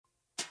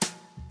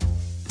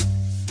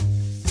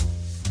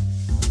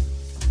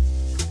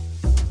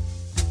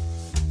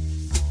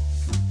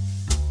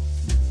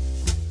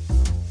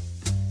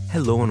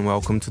Hello and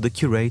welcome to The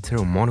Curator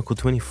on Monocle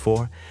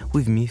 24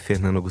 with me,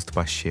 Fernando Augusto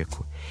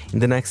Pacheco. In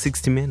the next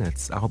 60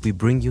 minutes, I'll be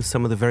bringing you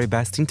some of the very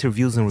best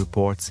interviews and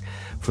reports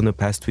from the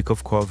past week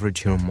of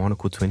coverage here on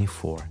Monocle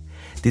 24.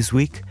 This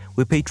week,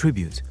 we pay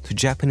tribute to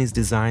Japanese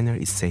designer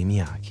Issey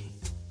Miyake.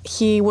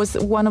 He was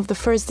one of the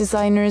first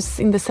designers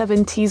in the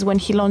 70s when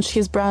he launched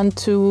his brand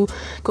to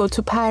go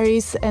to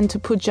Paris and to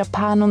put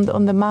Japan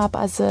on the map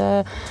as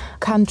a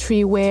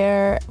country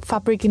where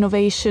fabric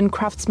innovation,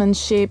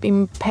 craftsmanship,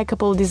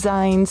 impeccable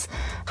designs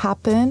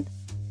happen.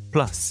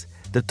 Plus,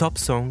 the top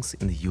songs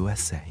in the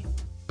USA.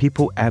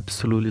 People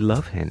absolutely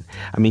love him.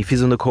 I mean, if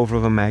he's on the cover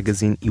of a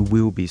magazine, it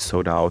will be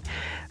sold out.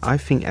 I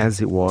think As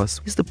It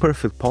Was is the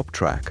perfect pop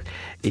track.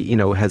 It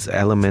has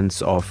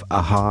elements of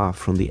a-ha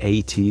from the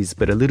 80s,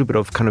 but a little bit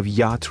of kind of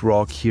yacht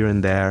rock here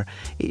and there.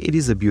 It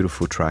is a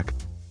beautiful track.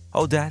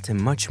 All that and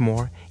much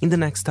more in the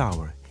next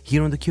hour,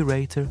 here on The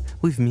Curator,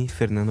 with me,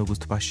 Fernando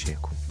Augusto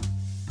Pacheco.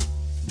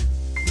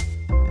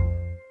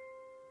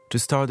 To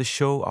start the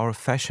show, our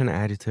fashion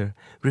editor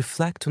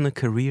reflects on the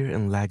career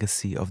and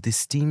legacy of the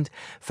esteemed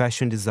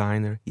fashion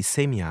designer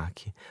Issey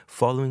Miyake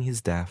following his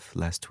death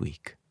last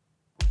week.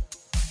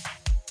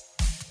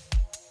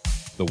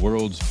 The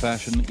world's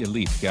fashion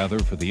elite gather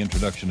for the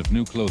introduction of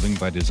new clothing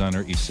by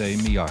designer Issey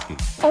Miyake.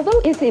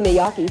 Although Issey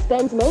Miyake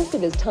spends most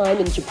of his time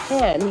in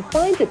Japan, he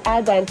finds it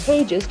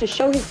advantageous to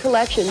show his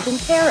collections in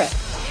Paris.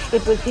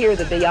 It was here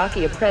that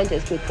Miyake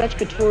apprenticed with such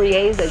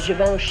couturiers as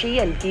Givenchy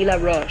and Guy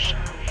Laroche.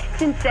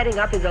 Since setting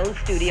up his own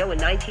studio in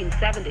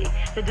 1970,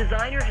 the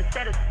designer has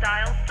set a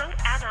style so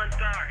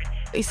avant-garde.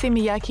 Issey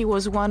Miyake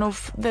was one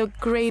of the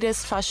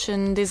greatest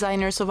fashion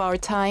designers of our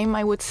time,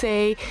 I would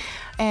say,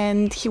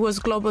 and he was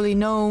globally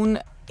known.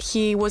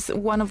 He was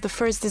one of the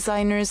first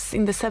designers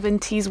in the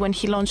 70s when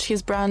he launched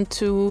his brand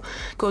to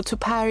go to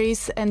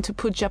Paris and to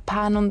put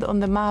Japan on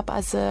the map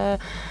as a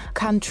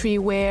country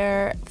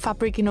where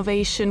fabric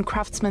innovation,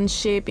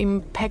 craftsmanship,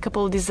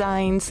 impeccable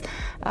designs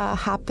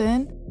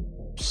happen.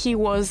 He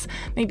was,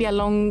 maybe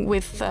along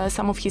with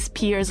some of his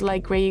peers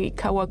like Rei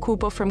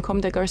Kawakubo from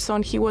Comme des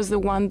Garçons, he was the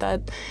one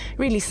that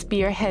really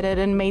spearheaded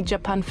and made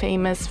Japan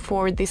famous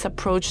for this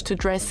approach to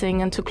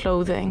dressing and to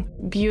clothing.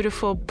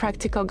 Beautiful,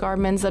 practical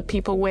garments that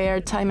people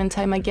wear time and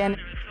time again.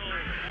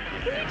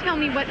 Can you tell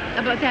me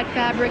about that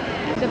fabric,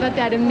 about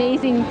that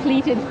amazing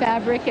pleated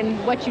fabric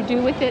and what you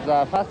do with it?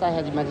 First I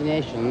had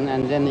imagination,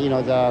 and then,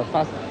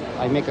 first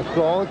I make a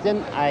cloth,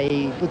 then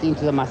I put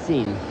into the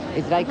machine.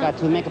 It's like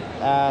to make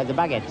the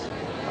baguette.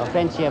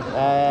 French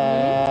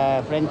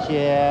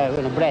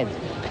bread.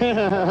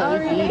 Oh,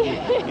 really?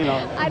 Easy,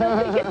 I don't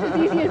think it's as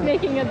easy as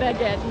making a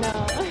baguette,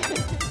 no.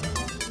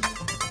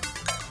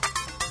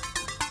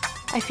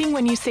 I think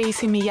when you say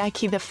Issey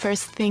Miyake, the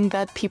first thing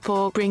that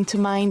people bring to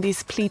mind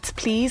is Pleats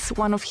Please,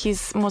 one of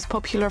his most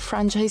popular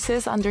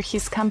franchises under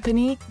his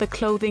company. The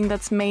clothing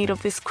that's made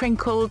of this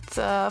crinkled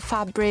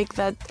fabric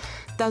that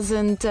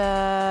doesn't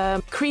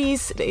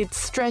crease, it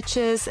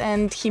stretches,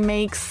 and he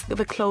makes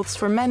the clothes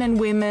for men and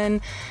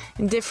women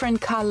in different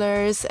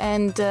colors,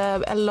 and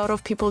a lot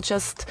of people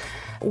just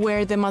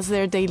wear them as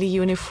their daily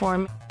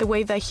uniform. The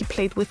way that he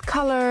played with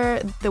color,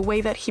 the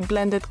way that he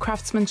blended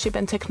craftsmanship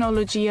and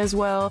technology as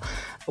well,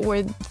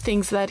 were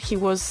things that he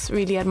was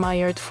really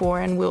admired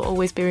for and will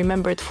always be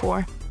remembered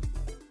for.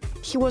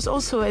 He was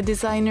also a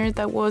designer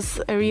that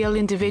was a real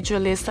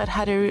individualist, that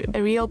had a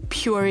real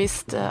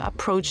purist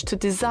approach to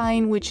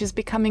design, which is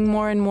becoming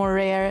more and more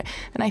rare.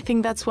 And I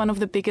think that's one of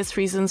the biggest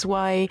reasons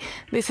why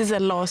this is a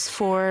loss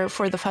for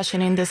the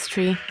fashion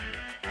industry.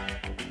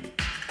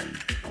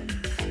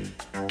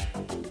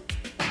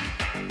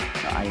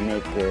 I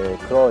make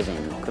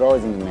clothing.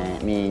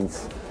 Clothing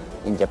means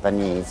in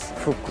Japanese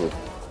fuku.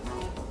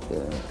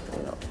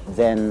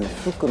 Then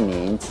fuku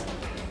means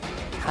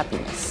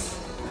happiness.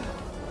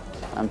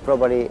 And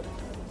probably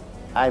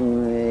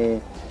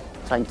I'm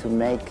trying to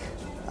make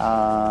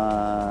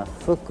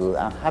fuku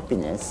and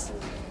happiness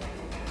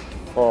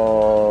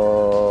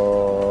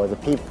for the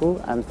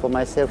people and for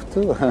myself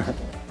too.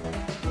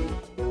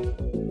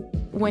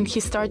 When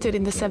he started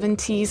in the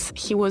 70s,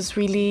 he was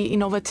really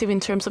innovative in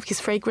terms of his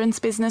fragrance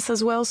business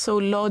as well. So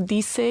L'Eau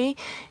d'Issey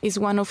is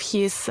one of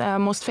his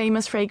most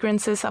famous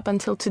fragrances up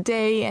until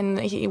today, and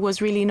he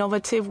was really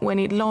innovative when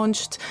it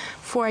launched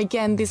for,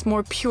 again, this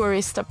more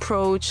purist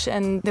approach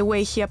and the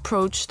way he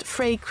approached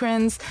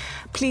fragrance.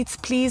 Pleats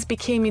Please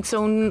became its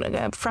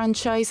own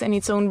franchise and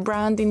its own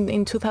brand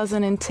in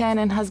 2010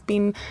 and has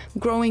been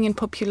growing in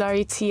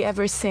popularity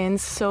ever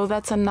since. So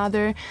that's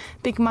another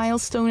big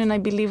milestone, and I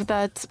believe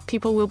that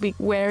people will be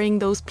wearing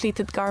those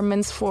pleated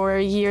garments for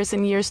years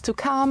and years to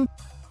come.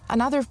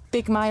 Another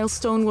big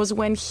milestone was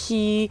when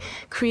he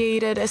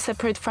created a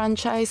separate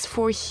franchise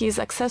for his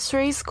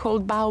accessories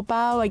called Bao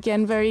Bao.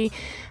 Again, very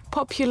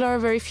popular,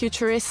 very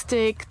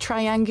futuristic,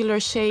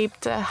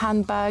 triangular-shaped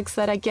handbags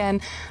that,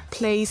 again,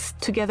 place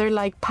together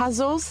like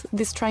puzzles,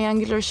 these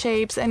triangular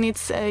shapes, and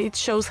it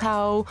shows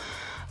how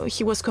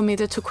he was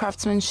committed to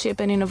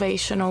craftsmanship and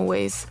innovation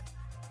always.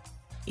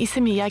 Issey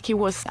Miyake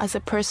was, as a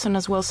person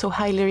as well, so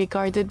highly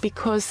regarded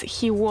because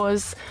he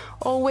was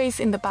always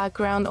in the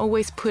background,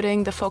 always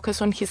putting the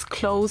focus on his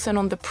clothes and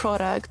on the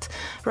product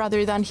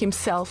rather than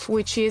himself,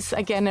 which is,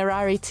 again, a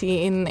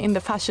rarity in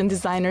the fashion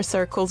designer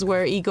circles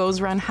where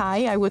egos run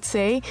high, I would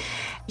say.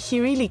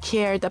 He really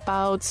cared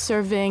about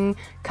serving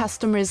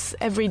customers'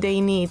 everyday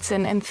needs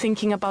and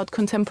thinking about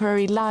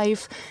contemporary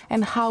life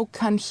and how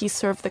can he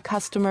serve the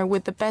customer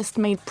with the best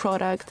made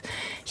product.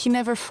 He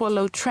never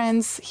followed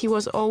trends. He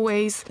was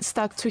always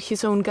stuck to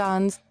his own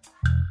guns.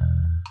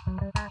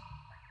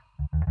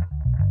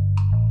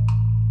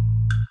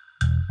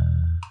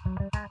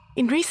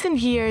 In recent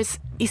years,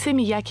 Issey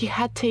Miyake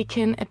had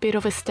taken a bit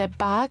of a step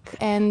back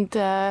and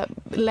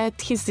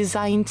let his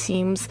design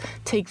teams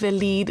take the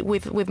lead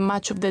with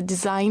much of the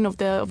design of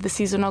the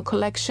seasonal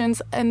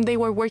collections, and they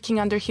were working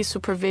under his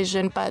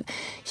supervision, but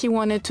he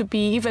wanted to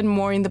be even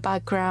more in the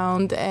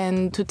background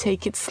and to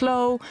take it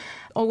slow,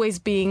 always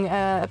being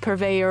a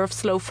purveyor of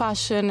slow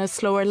fashion, a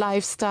slower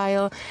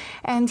lifestyle.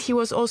 And he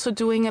was also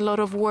doing a lot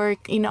of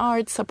work in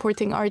art,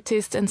 supporting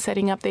artists and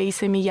setting up the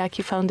Issey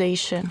Miyake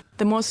Foundation.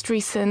 The most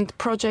recent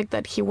project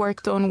that he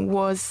worked on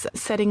was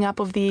setting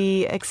up of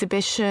the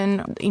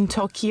exhibition in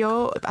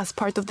Tokyo as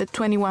part of the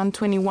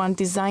 2121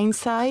 design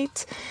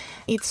site.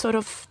 It sort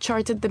of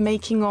charted the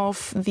making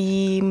of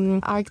the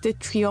Arc de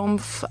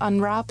Triomphe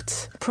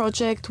Unwrapped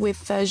project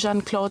with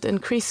Jean-Claude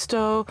and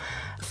Christo,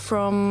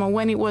 from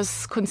when it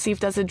was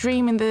conceived as a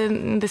dream in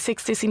the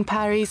 60s in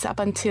Paris up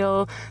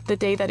until the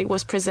day that it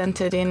was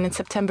presented in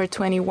September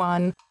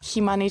 21.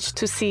 He managed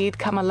to see it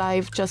come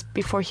alive just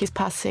before his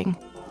passing.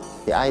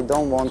 I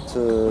don't want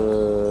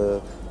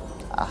to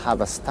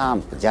have a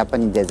stamp,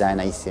 Japanese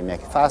designer Issey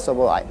Miyake. First of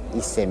all,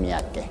 Issey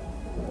Miyake.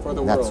 For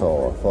the world. That's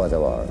all, for the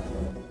world.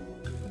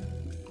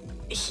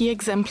 He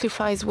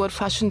exemplifies what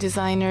fashion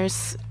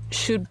designers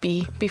should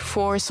be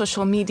before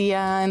social media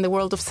and the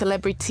world of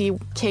celebrity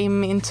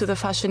came into the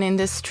fashion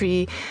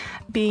industry,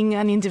 being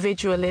an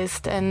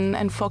individualist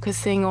and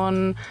focusing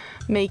on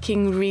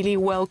making really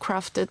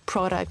well-crafted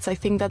products. I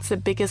think that's the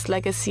biggest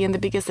legacy and the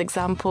biggest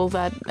example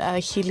that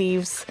he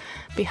leaves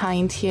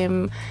behind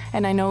him.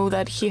 And I know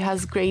that he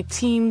has great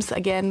teams,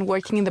 again,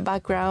 working in the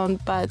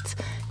background, but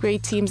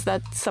great teams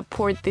that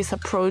support this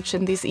approach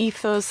and this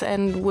ethos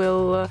and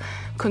will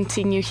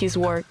continue his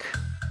work.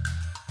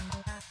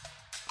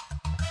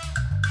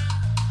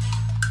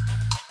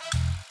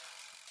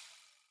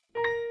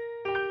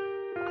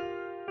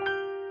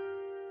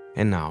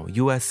 And now,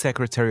 U.S.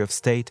 Secretary of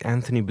State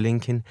Antony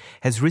Blinken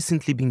has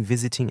recently been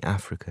visiting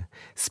Africa,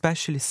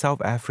 especially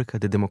South Africa,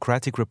 the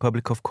Democratic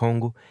Republic of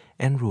Congo,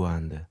 and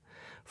Rwanda.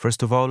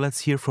 First of all,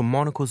 let's hear from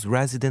Monaco's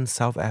resident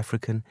South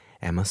African,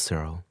 Emma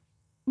Searle.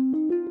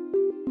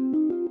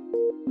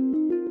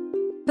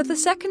 For the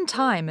second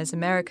time as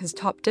America's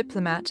top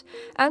diplomat,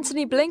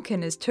 Antony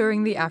Blinken is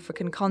touring the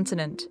African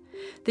continent.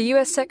 The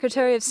U.S.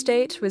 Secretary of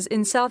State was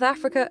in South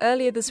Africa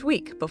earlier this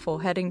week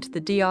before heading to the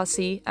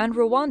DRC and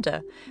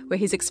Rwanda, where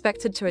he's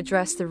expected to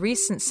address the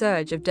recent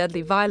surge of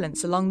deadly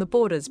violence along the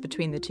borders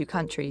between the two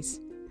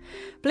countries.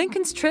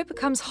 Blinken's trip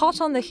comes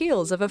hot on the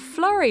heels of a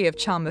flurry of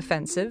charm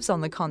offensives on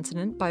the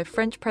continent by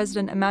French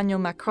President Emmanuel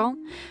Macron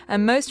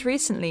and most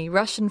recently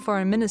Russian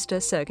Foreign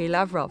Minister Sergei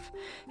Lavrov,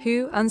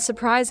 who,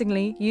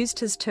 unsurprisingly, used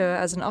his tour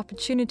as an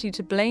opportunity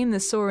to blame the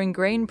soaring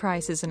grain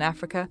prices in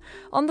Africa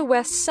on the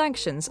West's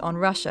sanctions on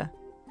Russia.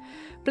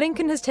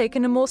 Blinken has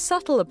taken a more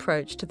subtle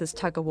approach to this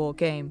tug-of-war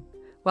game.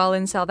 While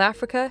in South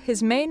Africa,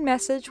 his main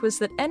message was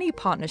that any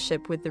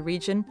partnership with the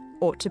region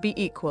ought to be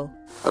equal.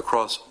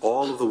 Across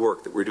all of the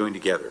work that we're doing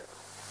together,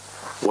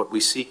 what we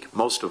seek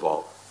most of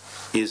all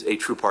is a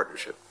true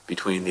partnership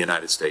between the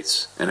United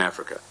States and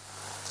Africa.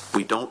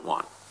 We don't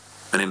want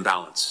an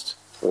imbalanced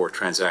or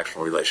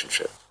transactional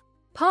relationship.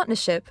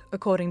 Partnership,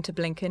 according to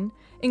Blinken,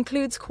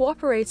 includes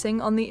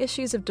cooperating on the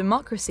issues of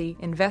democracy,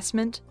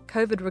 investment,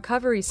 COVID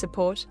recovery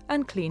support,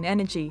 and clean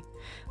energy.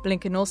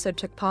 Blinken also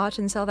took part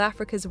in South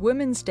Africa's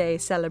Women's Day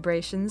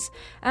celebrations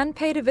and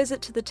paid a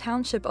visit to the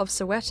township of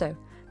Soweto,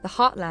 the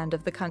heartland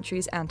of the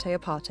country's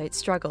anti-apartheid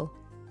struggle.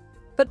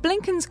 But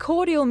Blinken's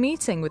cordial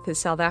meeting with his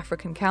South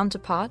African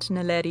counterpart,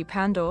 Naledi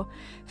Pandor,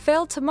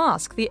 failed to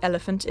mask the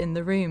elephant in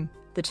the room,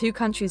 the two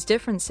countries'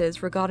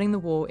 differences regarding the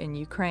war in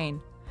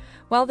Ukraine.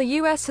 While the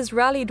US has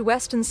rallied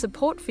Western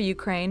support for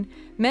Ukraine,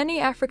 many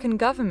African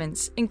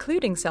governments,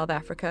 including South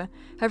Africa,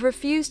 have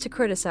refused to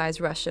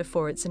criticize Russia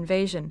for its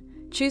invasion,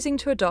 choosing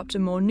to adopt a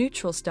more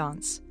neutral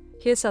stance.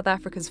 Here's South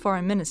Africa's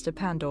Foreign Minister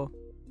Pandor.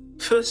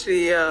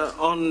 Firstly,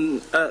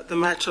 on the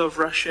matter of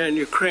Russia and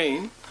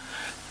Ukraine,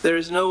 there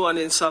is no one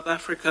in South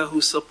Africa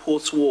who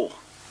supports war.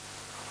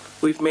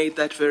 We've made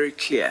that very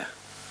clear.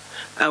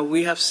 And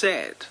we have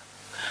said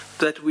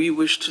that we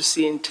wish to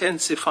see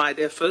intensified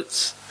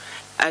efforts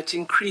at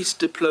increased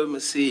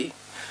diplomacy,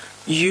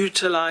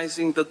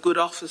 utilizing the good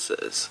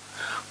offices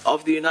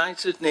of the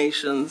United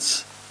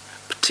Nations,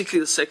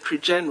 particularly the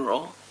Secretary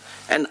General,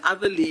 and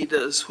other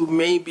leaders who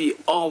may be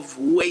of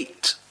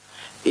weight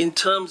in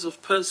terms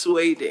of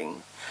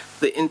persuading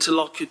the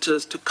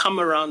interlocutors to come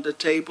around a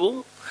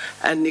table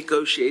and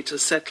negotiate a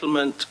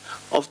settlement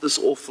of this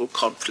awful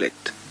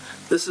conflict.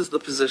 This is the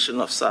position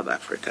of South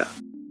Africa.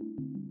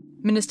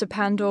 Minister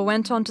Pandor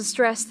went on to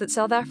stress that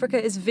South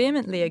Africa is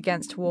vehemently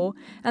against war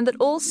and that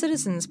all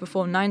citizens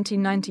before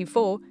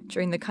 1994,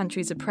 during the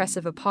country's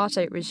oppressive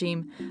apartheid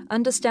regime,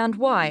 understand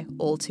why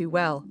all too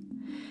well.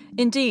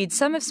 Indeed,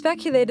 some have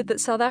speculated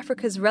that South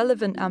Africa's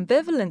relevant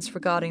ambivalence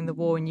regarding the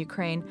war in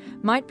Ukraine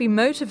might be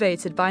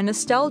motivated by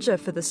nostalgia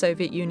for the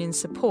Soviet Union's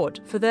support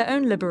for their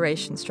own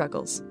liberation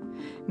struggles.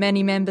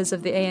 Many members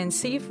of the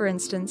ANC, for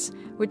instance,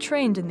 were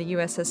trained in the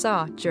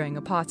USSR during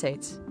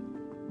apartheid.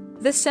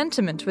 This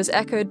sentiment was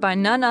echoed by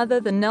none other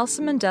than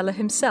Nelson Mandela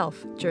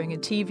himself during a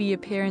TV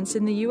appearance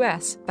in the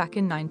US back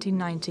in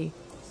 1990.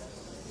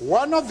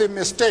 One of the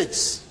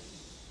mistakes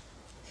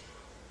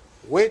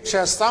which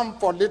some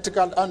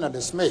political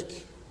analysts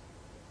make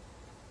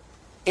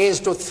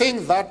is to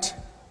think that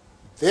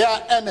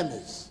their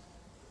enemies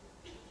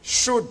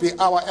should be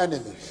our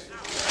enemies.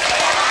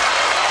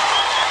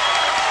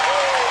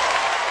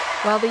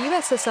 While the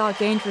USSR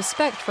gained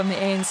respect from the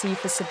ANC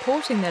for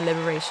supporting their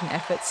liberation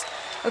efforts,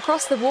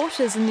 across the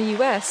waters in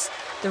the US,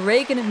 the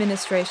Reagan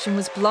administration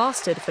was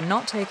blasted for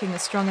not taking a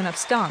strong enough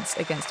stance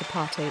against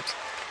apartheid.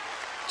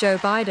 Joe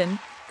Biden,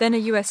 then a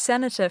US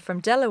senator from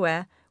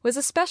Delaware, was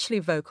especially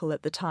vocal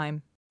at the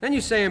time. Then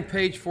you say on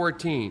page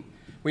 14,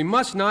 we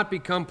must not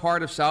become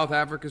part of South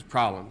Africa's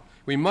problem.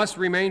 We must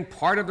remain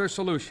part of their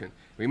solution.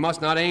 We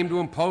must not aim to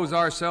impose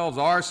ourselves,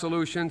 our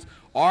solutions,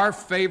 our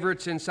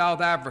favorites in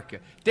South Africa.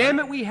 Damn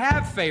it, we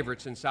have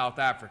favorites in South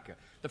Africa.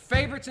 The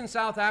favorites in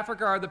South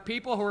Africa are the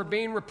people who are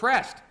being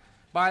repressed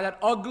by that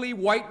ugly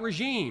white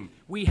regime.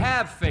 We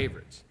have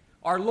favorites.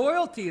 Our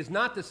loyalty is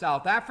not to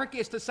South Africa,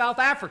 it's to South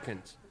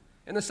Africans.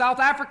 And the South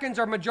Africans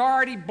are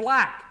majority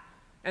black,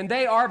 and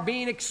they are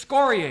being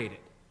excoriated.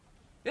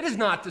 It is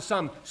not to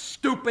some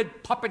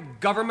stupid puppet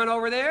government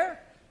over there.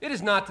 It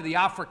is not to the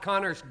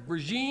Afrikaner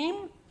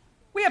regime.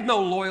 We have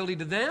no loyalty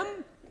to them.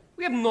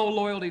 We have no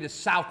loyalty to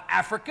South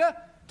Africa,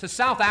 to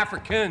South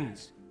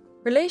Africans.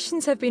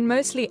 Relations have been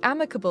mostly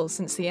amicable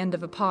since the end of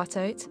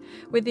apartheid,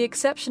 with the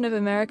exception of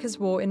America's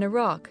war in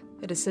Iraq,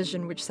 a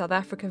decision which South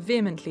Africa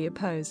vehemently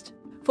opposed.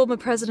 Former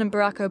President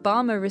Barack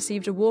Obama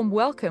received a warm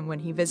welcome when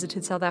he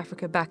visited South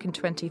Africa back in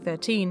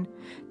 2013.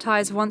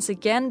 Ties once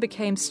again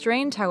became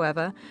strained,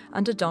 however,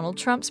 under Donald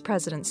Trump's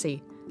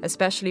presidency,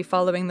 especially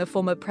following the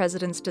former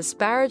president's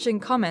disparaging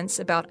comments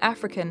about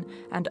African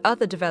and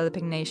other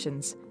developing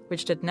nations,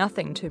 which did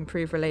nothing to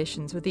improve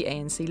relations with the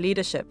ANC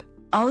leadership.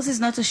 Ours is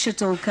not a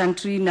shithole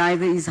country,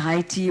 neither is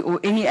Haiti or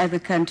any other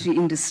country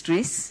in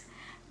distress,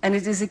 and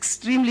it is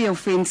extremely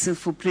offensive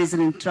for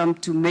President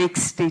Trump to make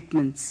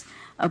statements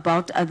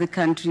about other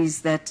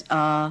countries that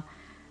are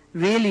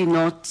really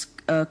not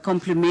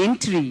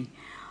complementary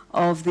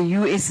of the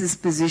US's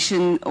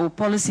position or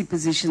policy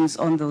positions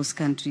on those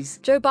countries.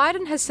 Joe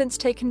Biden has since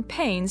taken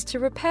pains to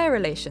repair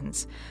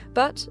relations,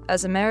 but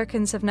as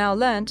Americans have now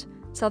learnt,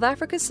 South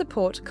Africa's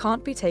support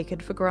can't be taken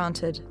for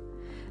granted.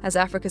 As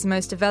Africa's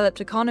most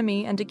developed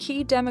economy and a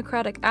key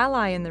democratic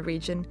ally in the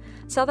region,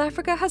 South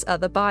Africa has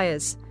other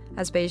buyers.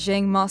 As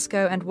Beijing,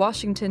 Moscow and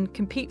Washington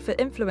compete for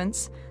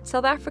influence,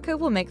 South Africa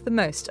will make the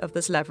most of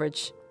this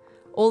leverage.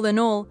 All in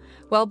all,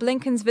 while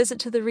Blinken's visit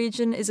to the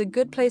region is a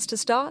good place to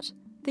start,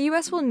 the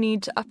US will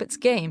need to up its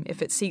game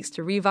if it seeks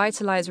to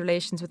revitalise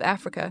relations with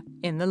Africa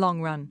in the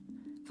long run.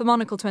 For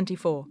Monocle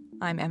 24,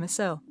 I'm Emma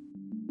Searle.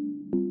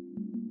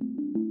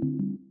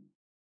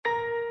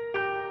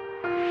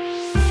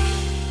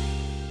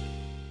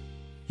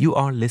 You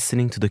are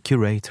listening to the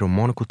curator of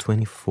Monocle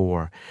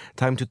 24.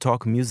 Time to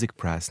talk music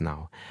press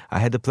now. I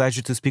had the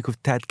pleasure to speak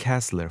with Ted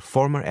Kessler,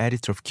 former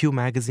editor of Q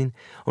Magazine,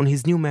 on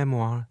his new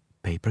memoir,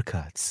 Paper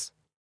Cuts.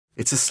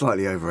 It's a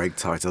slightly over-egged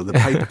title. The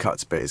Paper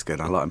Cuts bit is good.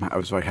 I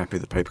was very happy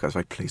with the Paper Cuts.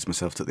 I pleased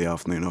myself, took the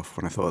afternoon off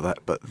when I thought of that.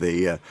 But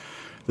the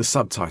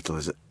subtitle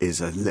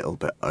is a little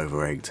bit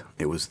over-egged.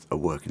 It was a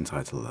working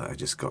title that I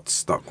just got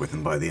stuck with,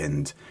 and by the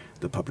end,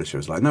 the publisher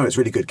was like, "No, it's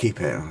really good.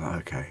 Keep it." And I'm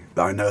like, "Okay."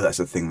 I know that's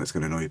the thing that's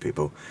going to annoy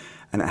people,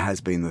 and it has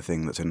been the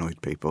thing that's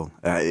annoyed people.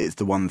 It's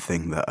the one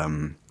thing that,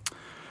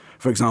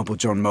 for example,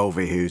 John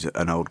Mulvey, who's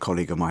an old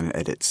colleague of mine and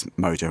edits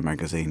Mojo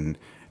magazine,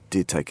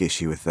 did take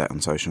issue with that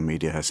on social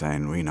media,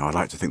 saying, well, I'd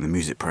like to think the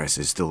music press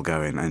is still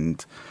going,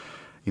 and,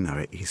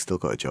 he's still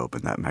got a job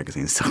and that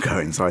magazine's still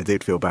going, so I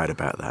did feel bad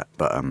about that,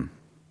 but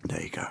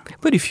there you go.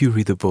 But if you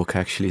read the book,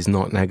 actually, it's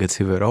not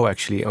negative at all.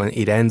 Actually,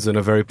 it ends on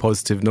a very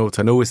positive note.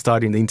 I know we're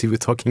starting the interview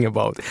talking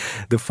about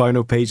the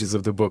final pages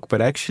of the book, but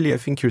actually, I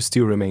think you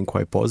still remain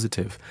quite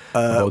positive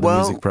about the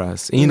music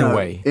press, in a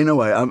way. In a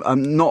way.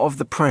 I'm not of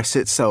the press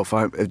itself.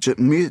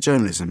 Music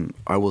journalism,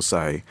 I will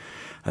say,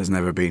 has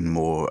never been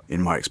more,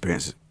 in my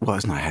experience, well,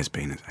 it has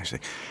been, actually.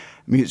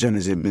 Music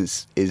journalism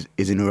is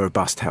in a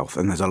robust health,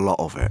 and there's a lot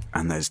of it,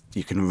 and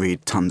you can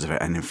read tons of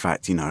it, and in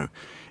fact,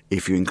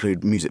 if you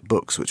include music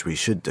books, which we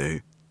should do,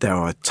 there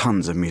are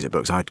tons of music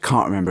books. I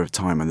can't remember a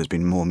time when there's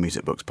been more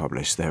music books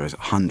published. There is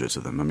hundreds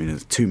of them.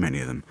 There's too many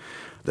of them.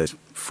 There's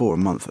 4 a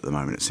month at the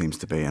moment, it seems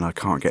to be, and I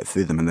can't get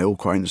through them, and they're all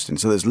quite interesting.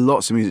 So there's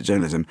lots of music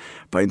journalism,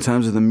 but in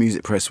terms of the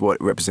music press, what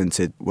it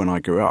represented when I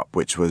grew up,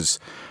 which was,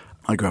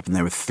 I grew up and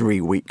there were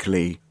 3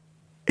 weekly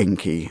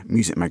inky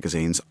music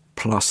magazines,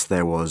 plus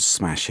there was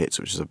Smash Hits,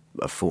 which is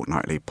a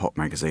fortnightly pop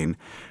magazine.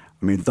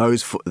 I mean, there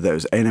was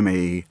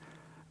NME,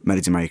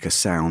 Melody Maker,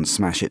 Sound,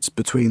 Smash Hits.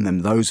 Between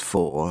them, those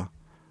 4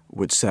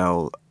 would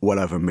sell well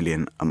over 1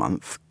 million a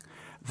month.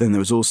 Then there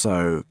was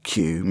also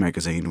Q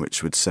magazine,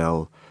 which would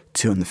sell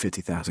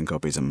 250,000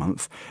 copies a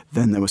month.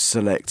 Then there was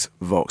Select,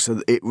 Vox.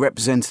 So it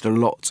represented a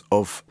lot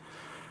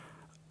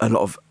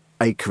of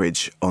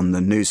acreage on the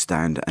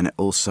newsstand, and it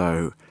was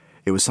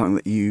something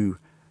that you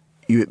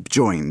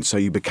joined. So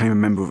you became a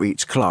member of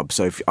each club.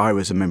 So if I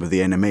was a member of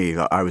the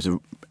NME, I was an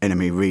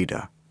NME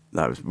reader.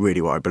 That was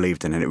really what I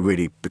believed in, and it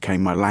really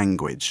became my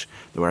language,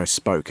 the way I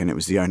spoke, and it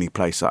was the only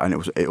place. And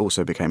it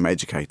also became an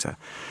educator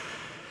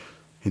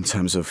in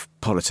terms of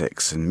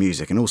politics and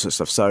music and all sorts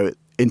of stuff. So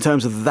in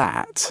terms of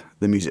that,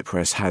 the music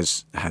press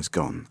has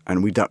gone,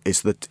 and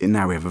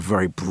now we have a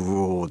very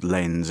broad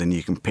lens, and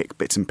you can pick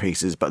bits and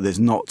pieces, but there's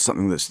not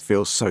something that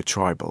feels so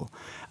tribal.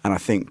 And I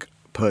think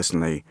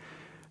personally,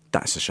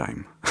 that's a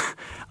shame.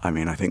 I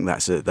mean, I think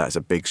that's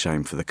a big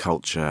shame for the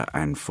culture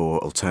and for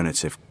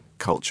alternative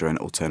culture and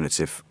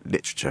alternative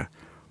literature.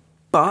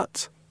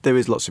 But there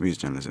is lots of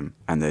music journalism,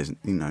 and there's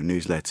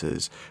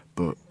newsletters,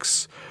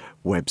 books,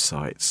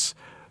 websites.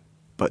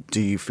 But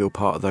do you feel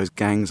part of those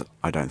gangs?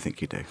 I don't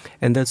think you do.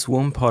 And that's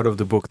one part of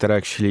the book that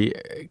actually,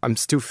 I'm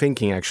still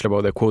thinking actually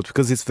about that quote,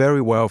 because it's very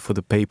well for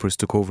the papers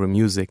to cover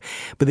music,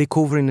 but they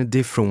cover in a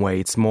different way.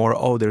 It's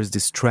more, there's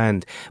this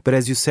trend. But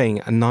as you're saying,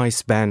 a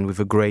nice band with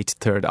a great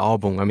third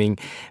album. I mean,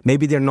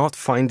 maybe they're not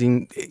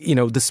finding,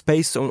 the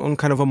space on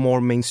kind of a more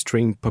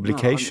mainstream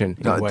publication.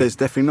 No, there's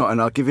definitely not. And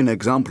I'll give you an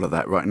example of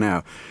that right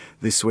now.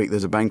 This week,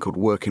 there's a band called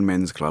Working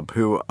Men's Club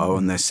who are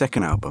on their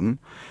second album,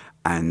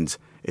 and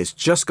it's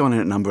just gone in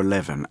at number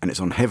 11, and it's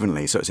on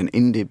Heavenly, so it's an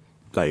indie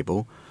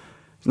label.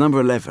 It's number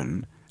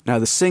 11. Now,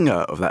 the singer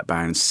of that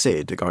band,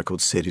 Sid, a guy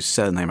called Sid, whose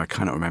surname I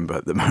cannot remember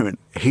at the moment,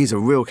 he's a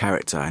real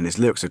character, and his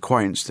lyrics are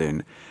quite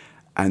interesting,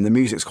 and the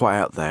music's quite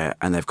out there,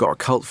 and they've got a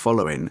cult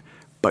following,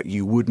 but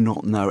you would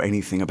not know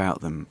anything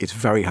about them. It's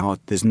very hard.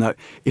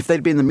 If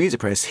they'd been in the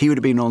music press, he would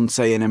have been on,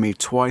 say, NME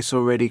Twice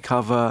already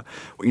cover.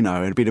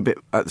 It'd been a bit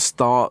at the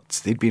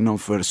start. He'd been on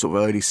for a sort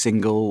of early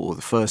single or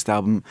the first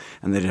album,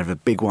 and they'd have a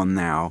big one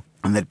now.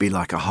 And there'd be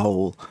like a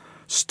whole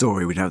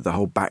story. We'd have the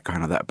whole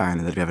background of that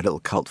band, and they'd have a little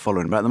cult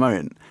following. But at the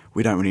moment,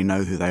 we don't really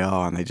know who they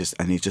are, and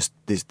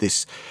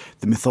the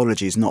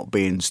mythology is not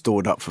being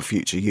stored up for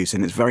future use,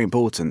 and it's very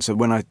important. So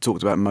when I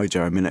talked about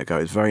Mojo a minute ago,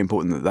 it's very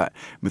important that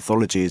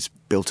mythology is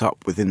built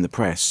up within the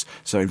press,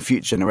 so in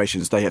future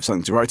generations they have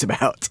something to write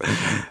about.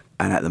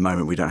 And at the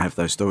moment, we don't have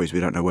those stories.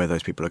 We don't know where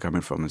those people are coming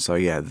from. And so,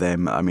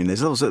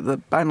 there's also the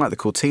band like the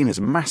Cortinas,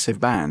 a massive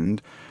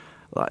band.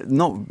 Like,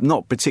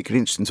 not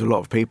particularly interesting to a lot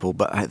of people,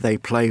 but they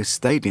play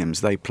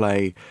stadiums. They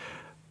play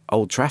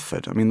Old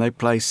Trafford. I mean, they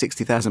play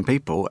 60,000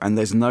 people, and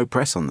there's no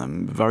press on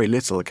them. Very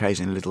little,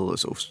 occasionally a little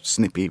sort of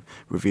snippy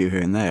review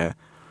here and there.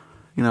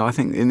 I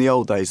think in the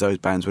old days, those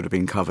bands would have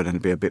been covered and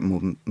there'd be a bit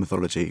more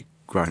mythology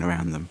growing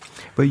around them.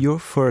 But your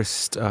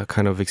first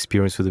kind of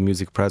experience with the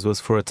music press was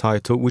for a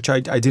title, which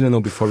I didn't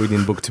know before reading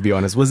the book, to be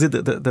honest. Was it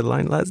the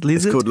Lime Lizard?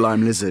 It's called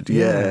Lime Lizard,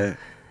 yeah.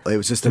 It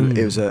was just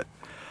a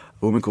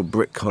woman called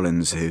Britt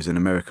Collins, who's an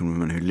American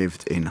woman who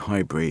lived in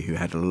Highbury, who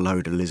had a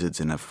load of lizards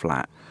in her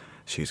flat.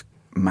 She's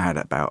mad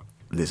about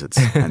lizards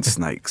and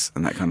snakes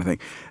and that kind of thing.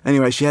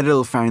 Anyway, she had a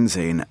little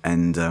fanzine,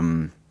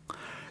 and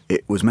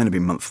it was meant to be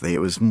monthly.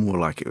 It was more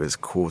like it was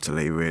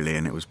quarterly, really,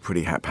 and it was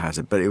pretty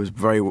haphazard, but it was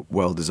very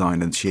well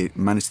designed, and she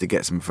managed to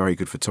get some very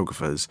good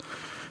photographers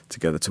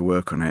together to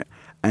work on it.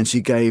 And she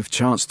gave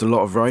chance to a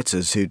lot of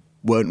writers who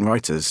weren't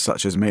writers,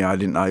 such as me.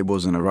 I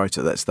wasn't a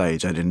writer at that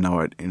stage. I didn't know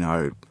it,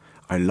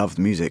 I loved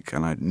music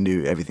and I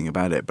knew everything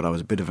about it, but I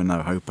was a bit of a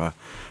no-hoper.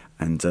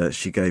 And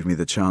she gave me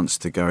the chance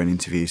to go and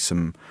interview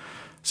some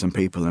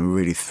people, and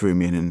really threw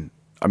me in. And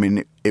I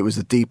mean, it was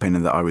the deep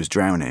end that I was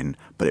drowning,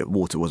 but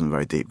water wasn't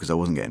very deep because I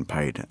wasn't getting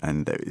paid.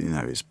 And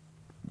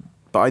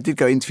but I did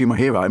go interview my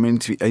hero. I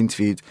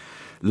interviewed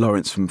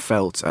Lawrence from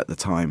Felt at the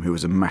time, who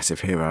was a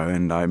massive hero,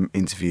 and I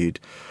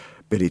interviewed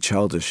Billy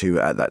Childish, who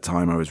at that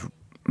time I was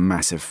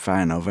massive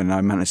fan of, and I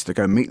managed to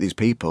go meet these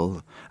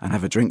people and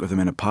have a drink with them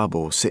in a pub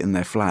or sit in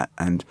their flat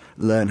and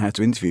learn how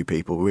to interview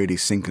people, really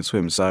sink and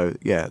swim. So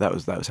yeah, that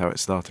was how it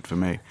started for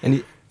me.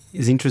 And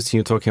it's interesting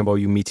you're talking about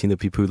you meeting the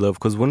people you love,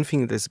 because one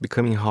thing that's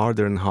becoming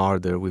harder and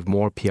harder with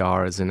more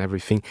PRs and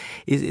everything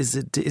is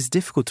it's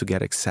difficult to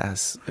get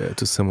access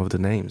to some of the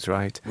names,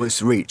 right? Well,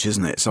 it's reach,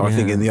 isn't it? So I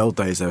think in the old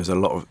days there was a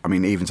lot of,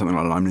 even something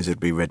like Lime Lizard would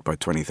be read by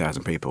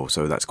 20,000 people,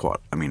 so that's quite,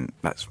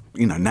 that's,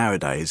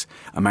 nowadays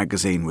a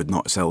magazine would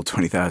not sell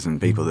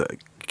 20,000 people. That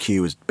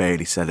Q was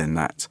barely selling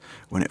that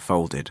when it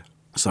folded.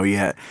 So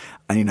yeah,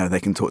 and they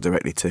can talk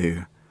directly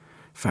to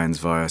fans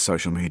via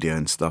social media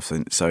and stuff,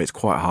 and so it's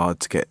quite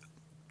hard to get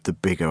the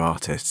bigger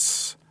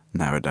artists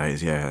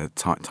nowadays. Yeah,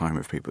 time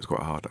with people is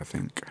quite hard, I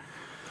think.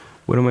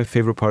 One of my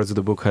favorite parts of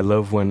the book, I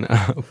love when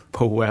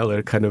Paul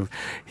Weller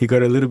he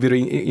got a little bit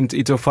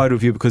into a fight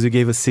with you because you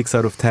gave a 6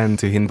 out of 10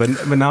 to him.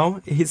 But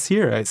now he's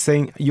here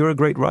saying you're a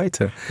great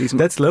writer.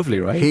 That's lovely,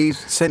 right? He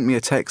sent me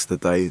a text the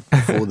day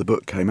before the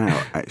book came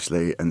out,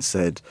 actually, and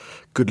said,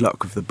 "Good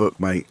luck with the book,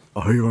 mate.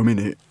 I hear I'm in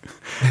it.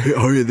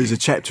 I hear there's a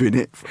chapter in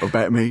it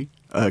about me.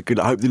 Good.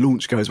 I hope the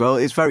launch goes well."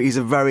 He's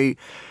very,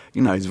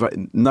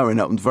 knowing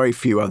that very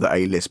few other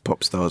A-list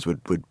pop stars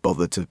would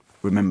bother to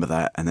remember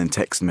that and then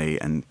text me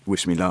and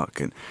wish me luck.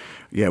 And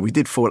yeah, we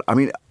did fall. I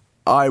mean,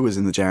 I was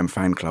in the Jam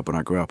fan club when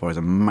I grew up. I was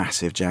a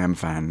massive Jam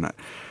fan,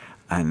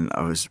 and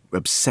I was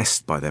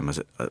obsessed by them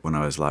when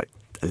I was like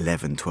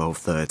 11, 12,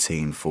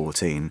 13,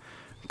 14.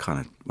 Kind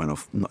of went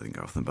off, didn't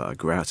go off them, but I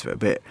grew out of it a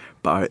bit.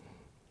 But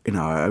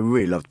I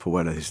really loved Paul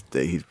Weller.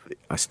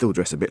 I still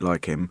dress a bit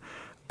like him.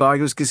 But I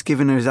was just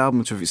given his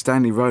album to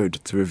Stanley Road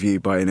to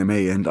review by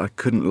NME, and I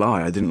couldn't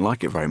lie, I didn't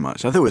like it very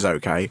much. I thought it was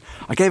okay.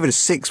 I gave it a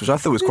 6, which I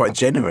thought was quite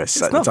generous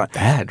at the time. It's not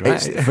bad,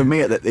 right? For me,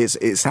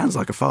 it sounds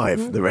like a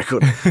 5, the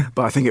record,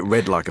 but I think it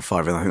read like a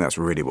 5, and I think that's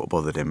really what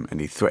bothered him,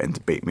 and he threatened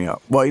to beat me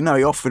up. Well,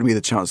 he offered me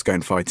the chance to go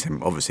and fight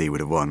him. Obviously, he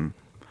would have won.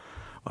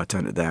 I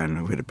turned it down,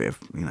 and we had a bit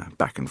of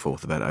back and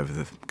forth about it over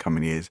the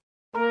coming years.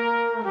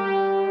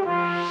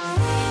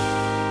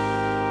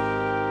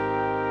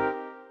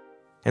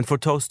 And for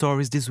Tall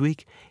Stories this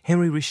week,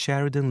 Henry Rhys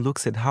Sheridan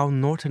looks at how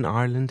Northern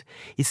Ireland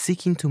is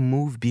seeking to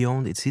move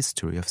beyond its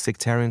history of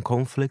sectarian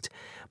conflict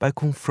by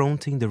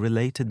confronting the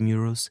related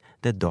murals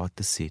that dot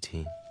the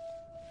city.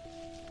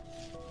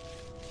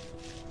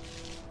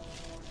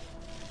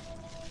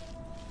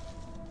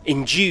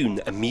 In June,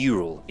 a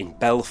mural in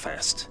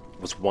Belfast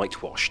was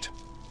whitewashed.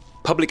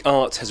 Public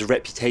art has a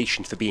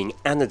reputation for being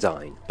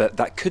anodyne, but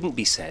that couldn't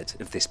be said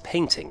of this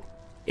painting.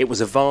 It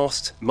was a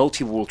vast,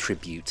 multi-wall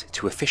tribute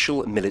to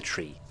official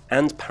military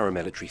and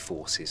paramilitary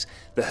forces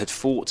that had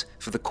fought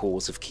for the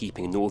cause of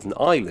keeping Northern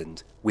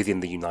Ireland within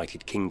the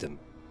United Kingdom.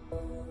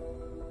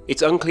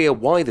 It's unclear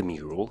why the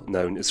mural,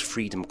 known as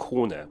Freedom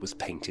Corner, was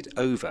painted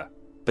over,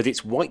 but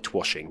its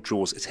whitewashing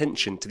draws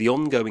attention to the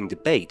ongoing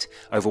debate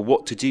over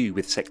what to do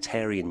with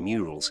sectarian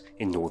murals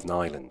in Northern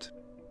Ireland.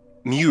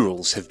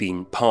 Murals have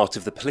been part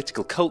of the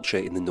political culture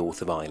in the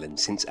north of Ireland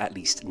since at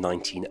least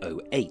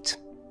 1908.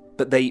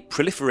 But they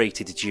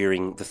proliferated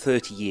during the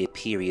 30-year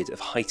period of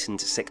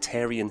heightened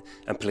sectarian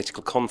and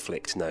political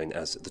conflict known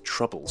as the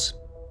Troubles.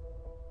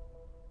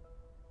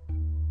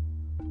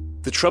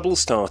 The Troubles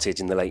started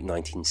in the late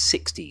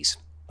 1960s.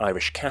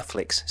 Irish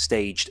Catholics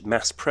staged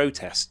mass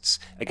protests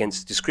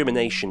against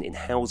discrimination in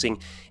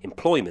housing,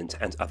 employment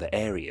and other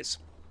areas.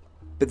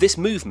 But this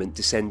movement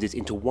descended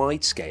into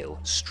wide-scale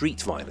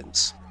street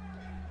violence.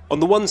 On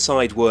the one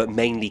side were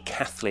mainly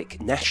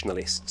Catholic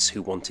nationalists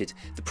who wanted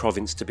the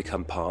province to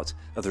become part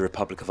of the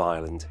Republic of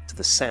Ireland to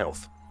the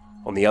south.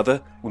 On the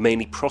other were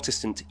mainly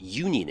Protestant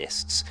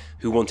Unionists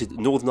who wanted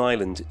Northern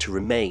Ireland to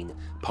remain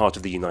part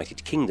of the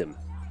United Kingdom.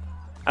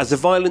 As the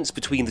violence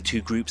between the two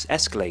groups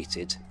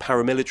escalated,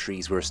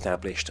 paramilitaries were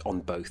established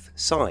on both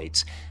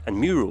sides, and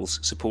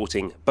murals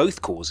supporting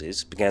both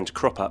causes began to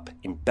crop up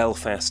in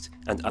Belfast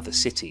and other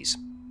cities.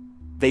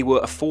 They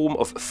were a form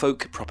of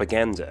folk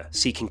propaganda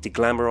seeking to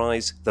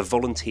glamorise the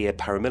volunteer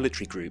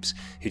paramilitary groups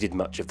who did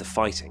much of the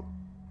fighting.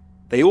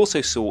 They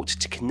also sought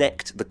to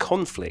connect the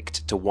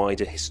conflict to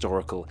wider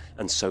historical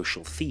and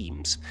social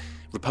themes.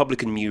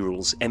 Republican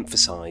murals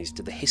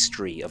emphasised the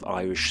history of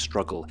Irish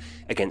struggle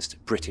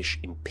against British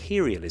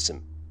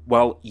imperialism,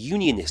 while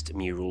Unionist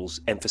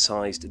murals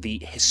emphasised the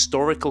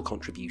historical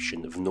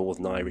contribution of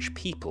Northern Irish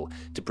people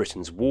to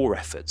Britain's war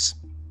efforts.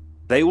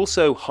 They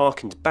also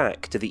harkened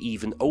back to the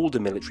even older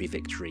military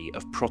victory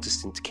of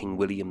Protestant King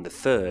William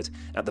III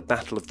at the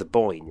Battle of the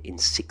Boyne in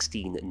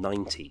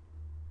 1690.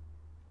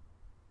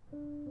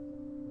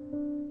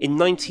 In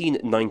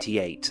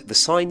 1998, the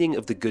signing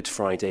of the Good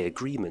Friday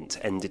Agreement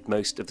ended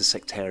most of the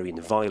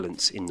sectarian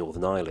violence in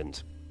Northern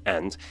Ireland,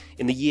 and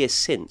in the years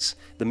since,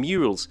 the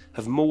murals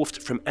have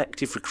morphed from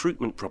active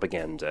recruitment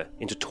propaganda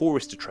into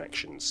tourist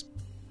attractions.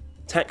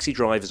 Taxi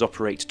drivers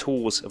operate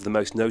tours of the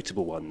most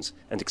notable ones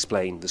and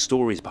explain the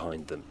stories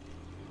behind them.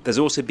 There's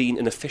also been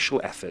an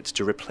official effort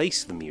to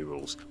replace the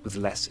murals with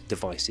less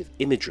divisive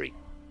imagery.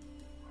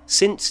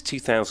 Since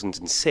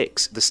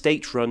 2006, the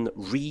state-run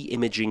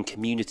Re-Imaging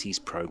Communities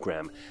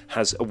programme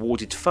has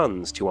awarded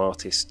funds to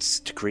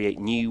artists to create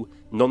new,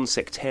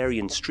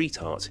 non-sectarian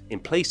street art in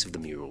place of the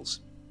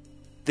murals.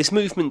 This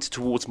movement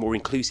towards more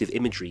inclusive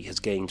imagery has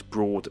gained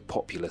broad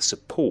popular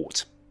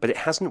support, but it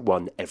hasn't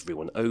won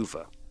everyone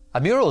over. A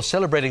mural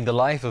celebrating the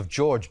life of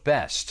George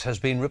Best has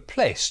been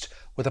replaced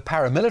with a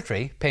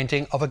paramilitary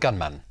painting of a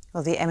gunman.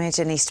 Well, the image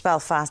in East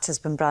Belfast has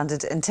been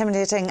branded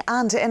intimidating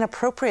and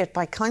inappropriate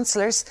by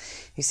councillors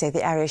who say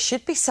the area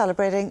should be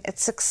celebrating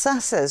its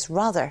successes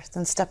rather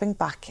than stepping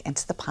back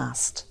into the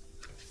past.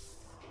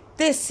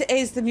 This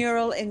is the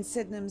mural in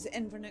Sydenham's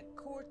Inverness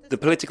Court. The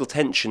political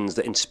tensions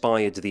that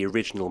inspired the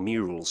original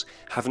murals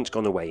haven't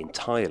gone away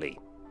entirely.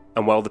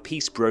 And while the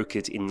peace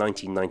brokered in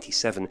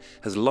 1997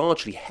 has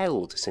largely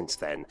held since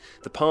then,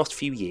 the past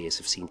few years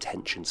have seen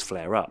tensions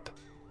flare up.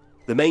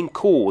 The main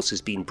cause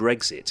has been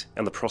Brexit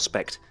and the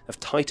prospect of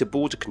tighter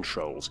border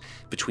controls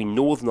between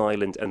Northern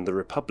Ireland and the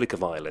Republic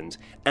of Ireland,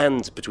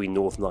 and between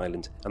Northern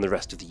Ireland and the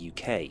rest of the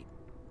UK.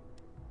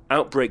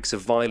 Outbreaks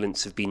of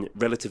violence have been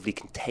relatively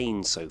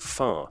contained so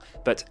far,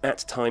 but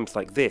at times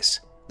like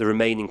this, the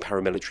remaining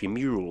paramilitary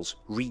murals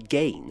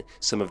regain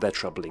some of their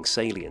troubling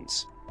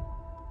salience.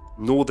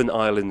 Northern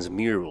Ireland's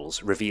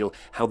murals reveal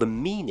how the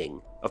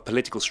meaning of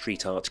political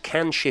street art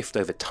can shift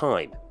over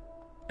time,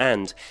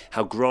 and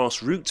how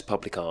grassroots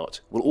public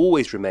art will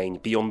always remain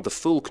beyond the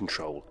full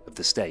control of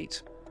the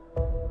state.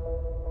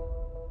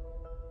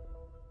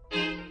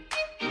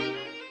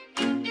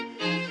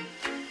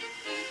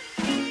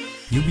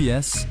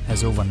 UBS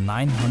has over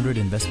 900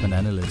 investment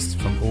analysts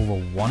from over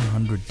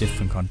 100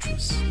 different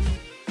countries.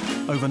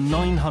 Over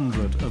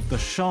 900 of the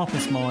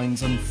sharpest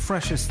minds and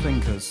freshest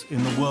thinkers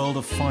in the world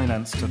of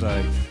finance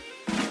today.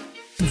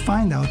 To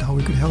find out how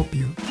we could help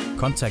you,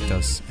 contact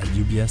us at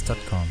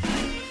ubs.com.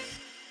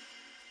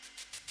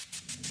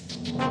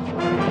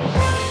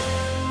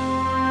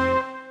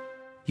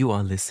 You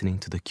are listening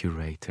to The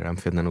Curator. I'm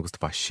Fernando Augusto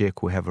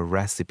Pacheco. We have a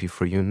recipe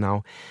for you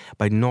now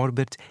by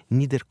Norbert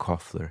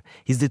Niederkoffler.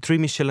 He's the 3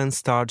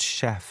 Michelin-starred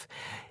chef.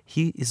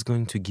 He is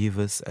going to give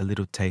us a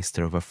little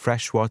taster of a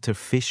freshwater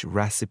fish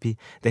recipe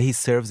that he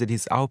serves at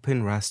his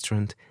Alpine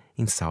restaurant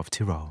in South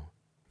Tyrol.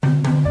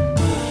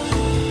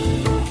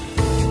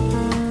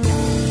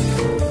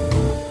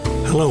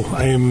 Hello,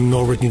 I am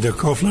Norbert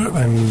Niederkoffler.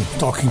 I'm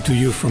talking to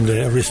you from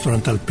the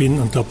restaurant Alpine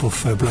on top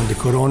of Blanc de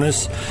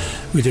Corones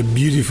with a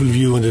beautiful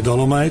view on the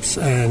Dolomites.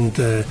 And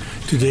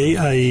today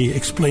I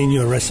explain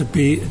you a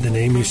recipe. The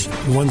name is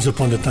Once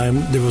Upon a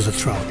Time There Was a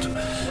Trout.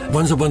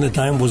 Once Upon a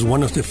Time was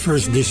one of the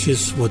first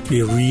dishes what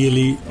we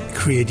really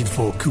created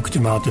for Cook the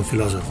Mountain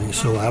philosophy.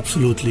 So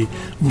absolutely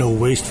no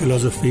waste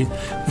philosophy.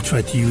 We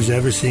try to use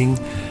everything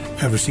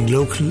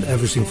local,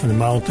 everything from the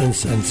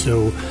mountains. And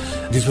so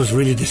this was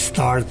really the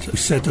start. We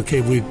said,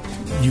 okay, we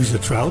use the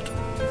trout,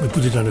 we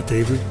put it on the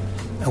table,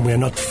 and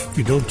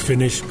we don't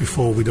finish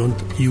before we don't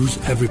use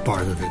every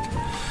part of it.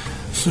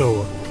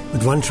 So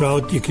with one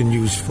trout you can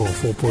use for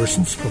 4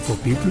 persons, for 4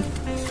 people.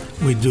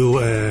 We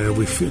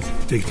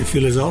take the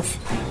fillets off,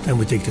 then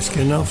we take the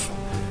skin off,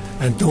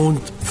 and don't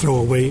throw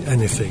away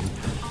anything.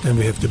 Then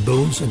we have the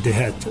bones and the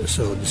head.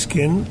 So the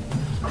skin,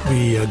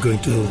 we are going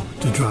to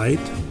dry it,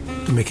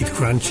 to make it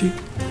crunchy.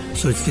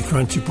 So it's the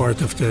crunchy part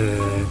of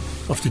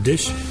the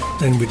dish.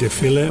 Then with the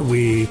fillet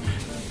we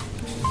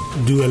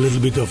do a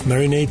little bit of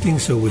marinating,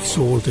 so with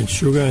salt and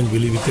sugar, and we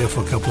leave it there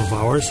for a couple of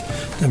hours.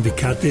 Then we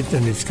cut it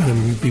and it's going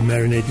to be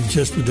marinated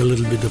just with a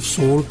little bit of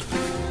salt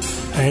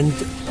and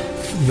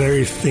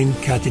very thin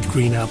cutted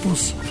green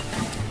apples.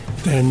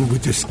 Then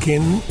with the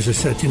skin, as I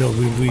said, we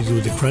do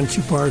the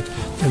crunchy part.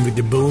 Then with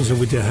the bones and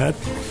with the head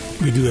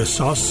we do a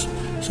sauce.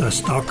 So a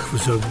stock,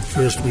 so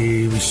first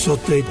we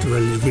saute it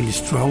really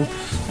strong,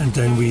 and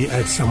then we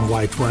add some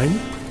white wine.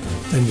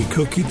 Then we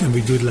cook it and we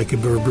do it like a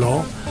beurre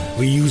blanc.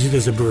 We use it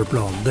as a beurre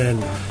blanc.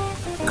 Then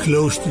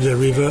close to the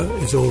river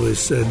is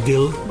always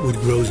dill, which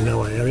grows in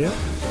our area.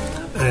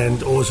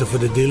 And also for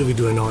the dill we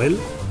do an oil.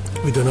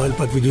 We do an oil,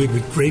 but we do it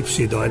with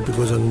grapeseed oil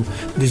because on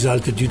this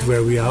altitude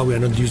where we are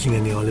not using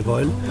any olive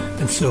oil.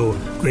 And so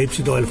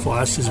grapeseed oil for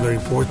us is very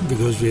important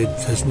because it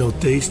has no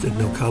taste and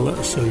no color.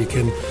 So you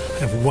can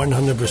have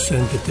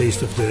 100% the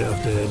taste of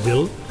the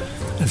dill.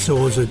 And so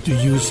also to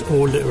use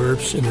all the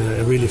herbs in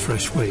a really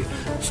fresh way.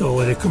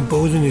 So the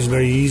composing is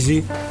very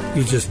easy.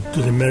 You just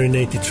do the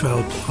marinated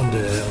trout on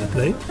the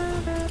plate.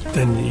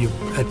 Then you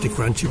add the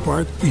crunchy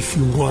part. If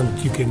you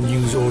want, you can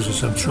use also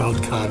some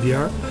trout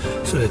caviar,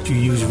 so that you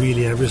use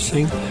really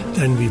everything.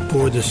 Then we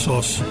pour the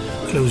sauce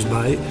close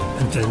by,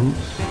 and then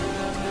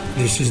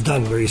this is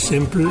done. Very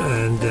simple,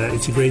 and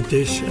it's a great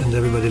dish, and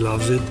everybody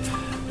loves it.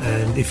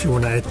 And if you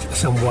want to add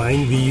some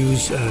wine, we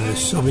use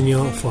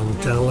Sauvignon from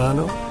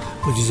Terlano,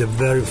 which is a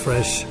very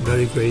fresh,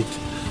 very great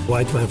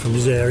white wine from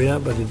this area,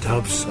 but it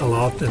helps a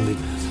lot, and it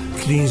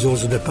cleans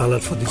also the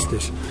palate for this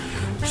dish.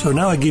 So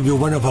now I give you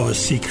one of our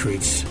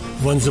secrets.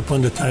 Once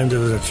upon a time there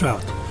was a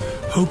trout.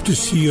 Hope to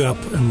see you up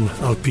in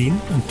Alpine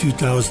on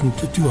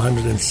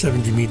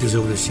 2,270 meters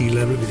over the sea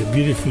level with a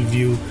beautiful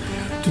view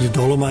to the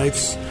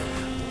Dolomites.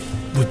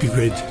 Would be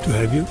great to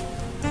have you.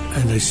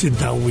 And I sit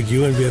down with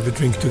you and we have a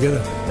drink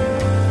together.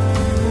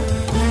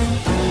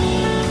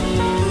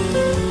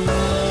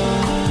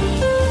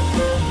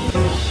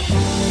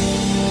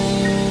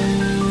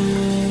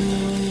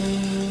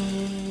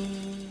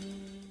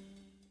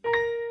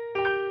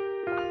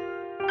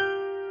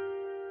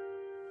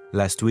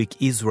 Last week,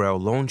 Israel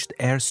launched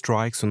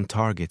airstrikes on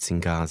targets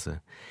in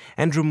Gaza.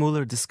 Andrew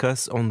Mueller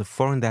discussed on the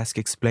Foreign Desk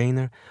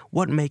Explainer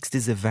what makes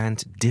this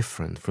event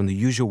different from the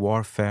usual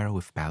warfare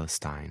with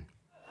Palestine.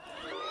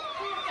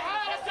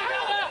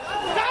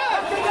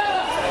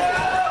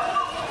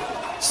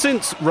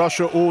 Since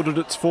Russia ordered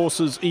its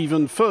forces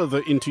even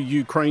further into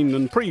Ukraine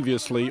than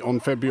previously on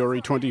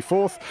February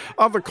 24th,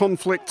 other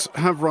conflicts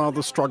have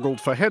rather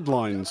struggled for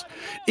headlines.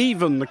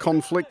 Even the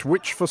conflict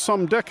which for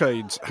some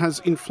decades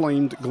has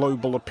inflamed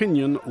global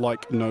opinion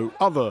like no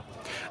other.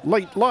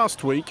 Late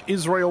last week,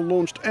 Israel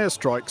launched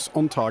airstrikes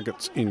on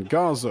targets in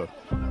Gaza.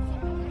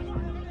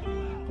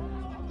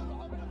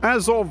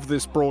 As of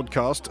this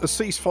broadcast, a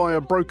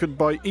ceasefire brokered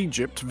by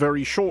Egypt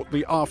very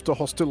shortly after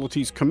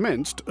hostilities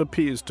commenced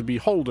appears to be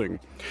holding.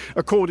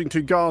 According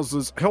to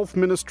Gaza's health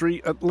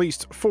ministry, at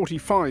least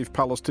 45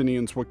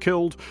 Palestinians were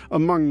killed,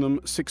 among them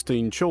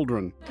 16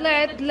 children.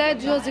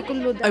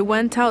 I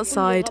went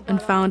outside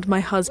and found my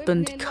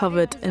husband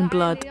covered in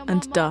blood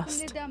and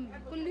dust.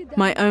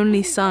 My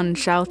only son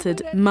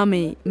shouted,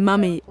 "Mummy,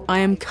 Mummy, I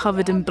am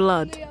covered in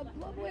blood."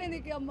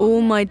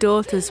 All my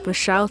daughters were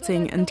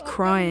shouting and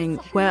crying,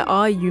 "Where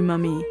are you,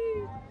 Mummy?"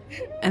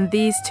 And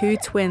these two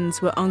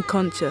twins were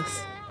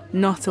unconscious,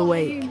 not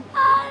awake.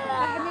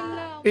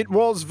 It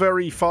was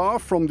very far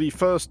from the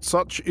first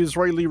such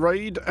Israeli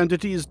raid, and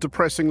it is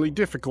depressingly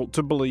difficult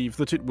to believe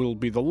that it will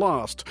be the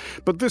last.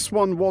 But this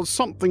one was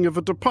something of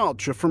a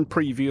departure from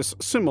previous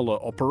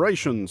similar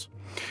operations.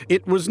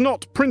 It was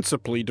not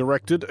principally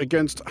directed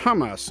against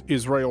Hamas,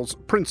 Israel's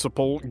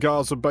principal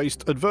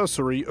Gaza-based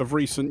adversary of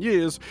recent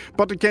years,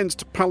 but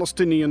against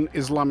Palestinian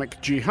Islamic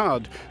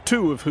Jihad,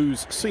 two of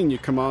whose senior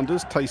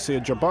commanders,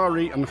 Taysir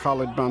Jabari and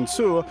Khalid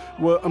Mansour,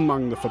 were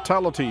among the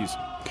fatalities.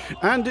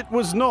 And it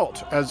was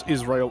not, as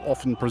Israel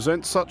often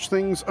presents such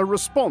things, a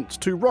response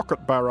to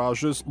rocket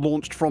barrages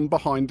launched from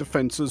behind the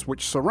fences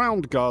which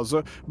surround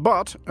Gaza,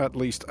 but, at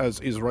least as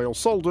Israel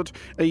sold it,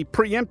 a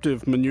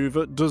preemptive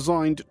maneuver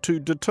designed to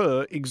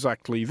deter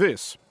exactly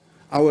this.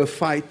 Our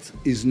fight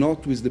is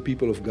not with the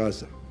people of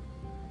Gaza.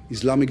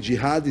 Islamic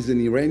Jihad is an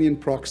Iranian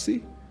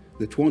proxy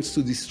that wants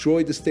to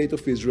destroy the state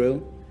of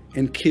Israel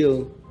and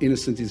kill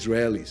innocent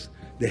Israelis.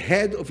 The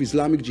head of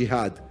Islamic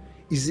Jihad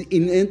is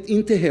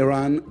in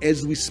Tehran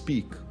as we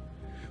speak.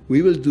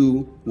 We will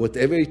do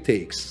whatever it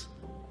takes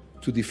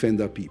to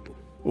defend our people.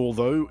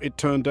 Although it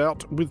turned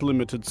out with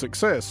limited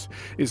success.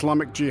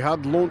 Islamic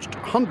Jihad launched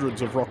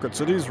hundreds of rockets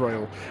at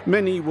Israel.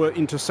 Many were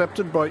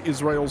intercepted by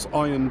Israel's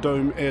Iron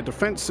Dome air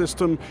defense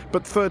system,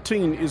 but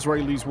 13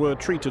 Israelis were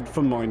treated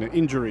for minor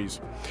injuries.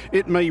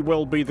 It may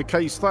well be the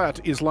case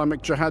that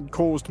Islamic Jihad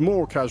caused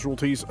more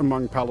casualties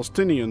among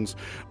Palestinians.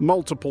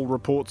 Multiple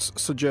reports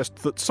suggest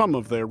that some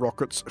of their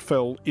rockets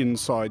fell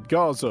inside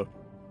Gaza.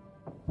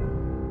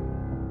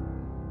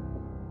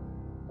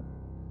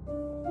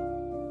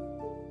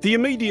 The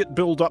immediate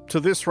build-up to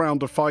this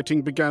round of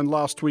fighting began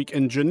last week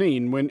in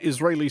Jenin when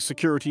Israeli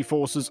security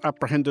forces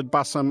apprehended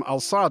Bassem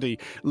al-Sadi,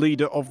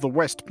 leader of the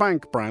West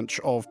Bank branch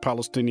of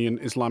Palestinian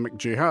Islamic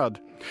Jihad.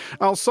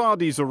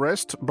 Al-Sadi's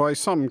arrest, by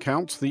some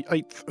counts the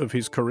 8th of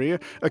his career,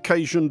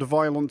 occasioned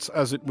violence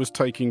as it was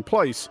taking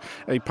place.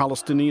 A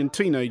Palestinian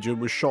teenager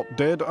was shot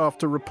dead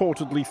after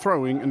reportedly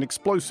throwing an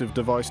explosive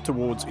device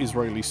towards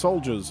Israeli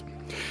soldiers.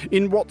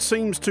 In what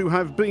seems to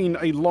have been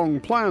a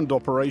long-planned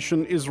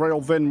operation, Israel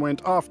then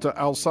went after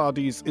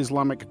al-Sadi's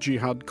Islamic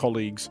Jihad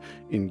colleagues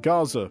in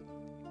Gaza.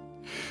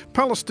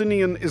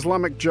 Palestinian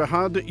Islamic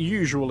Jihad,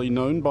 usually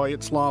known by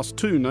its last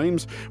two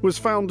names, was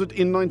founded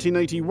in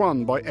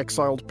 1981 by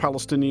exiled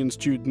Palestinian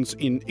students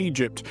in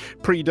Egypt,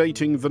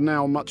 predating the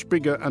now much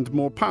bigger and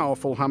more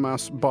powerful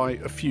Hamas by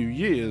a few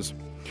years.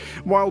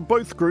 While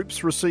both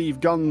groups receive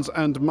guns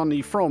and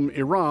money from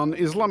Iran,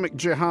 Islamic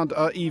Jihad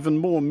are even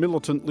more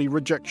militantly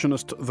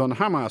rejectionist than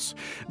Hamas.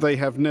 They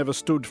have never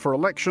stood for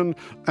election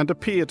and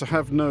appear to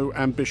have no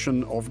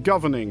ambition of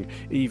governing,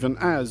 even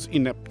as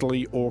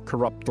ineptly or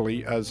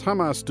corruptly as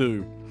Hamas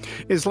do.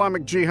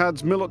 Islamic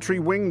Jihad's military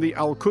wing, the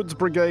Al-Quds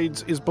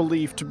Brigades, is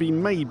believed to be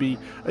maybe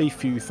a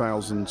few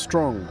thousand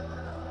strong.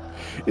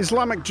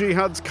 Islamic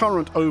Jihad's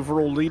current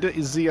overall leader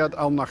is Ziad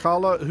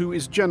al-Nakhala, who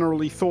is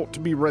generally thought to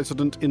be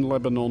resident in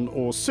Lebanon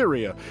or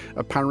Syria,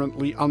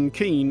 apparently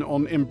unkeen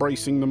on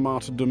embracing the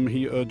martyrdom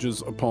he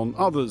urges upon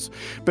others.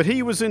 But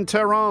he was in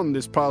Tehran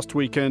this past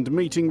weekend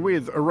meeting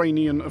with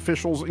Iranian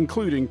officials,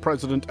 including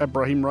President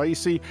Ebrahim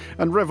Raisi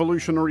and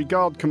Revolutionary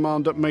Guard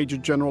Commander Major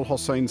General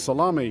Hossein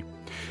Salami.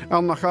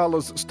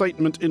 Al-Nakhala's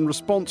statement in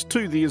response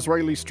to the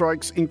Israeli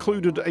strikes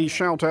included a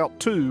shout-out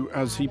to,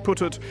 as he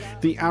put it,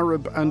 the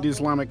Arab and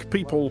Islamic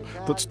people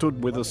that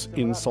stood with us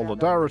in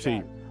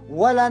solidarity.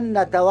 ولن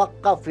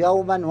نتوقف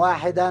يوما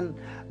واحدا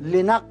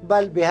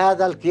لنقبل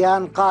بهذا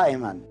الكيان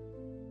قائما.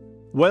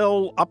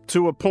 Well, up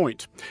to a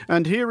point.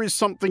 And here is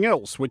something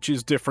else which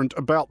is different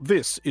about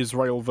this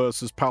Israel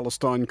versus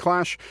Palestine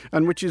clash,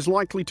 and which is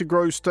likely to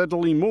grow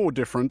steadily more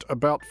different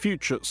about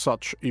future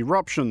such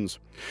eruptions.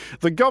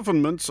 The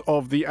governments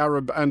of the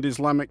Arab and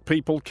Islamic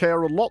people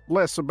care a lot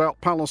less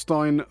about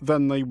Palestine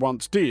than they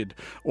once did,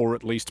 or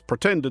at least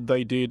pretended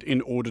they did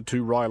in order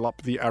to rile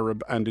up the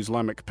Arab and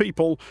Islamic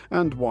people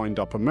and wind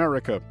up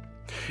America.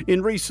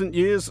 In recent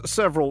years,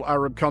 several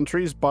Arab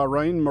countries,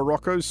 Bahrain,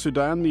 Morocco,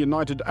 Sudan, the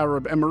United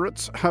Arab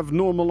Emirates, have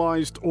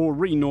normalized or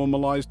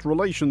renormalized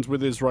relations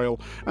with Israel,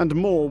 and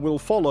more will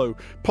follow,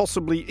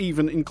 possibly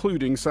even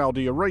including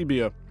Saudi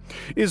Arabia.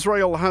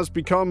 Israel has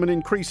become an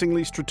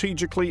increasingly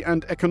strategically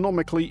and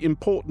economically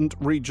important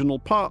regional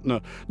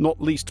partner,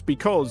 not least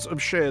because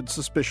of shared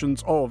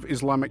suspicions of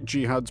Islamic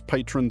Jihad's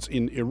patrons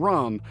in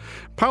Iran.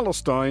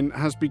 Palestine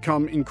has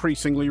become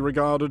increasingly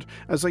regarded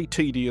as a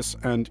tedious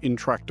and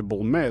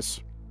intractable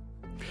mess.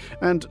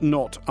 And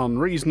not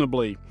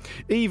unreasonably.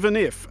 Even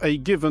if a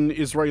given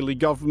Israeli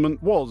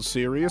government was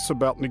serious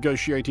about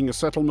negotiating a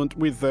settlement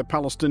with their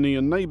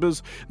Palestinian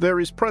neighbours, there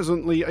is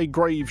presently a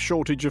grave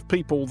shortage of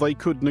people they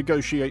could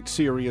negotiate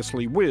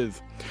seriously with.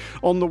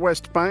 On the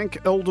West Bank,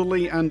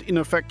 elderly and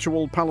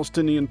ineffectual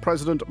Palestinian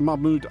President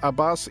Mahmoud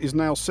Abbas is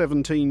now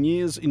 17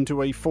 years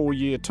into a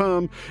 4-year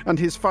term, and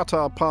his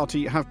Fatah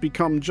party have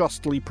become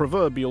justly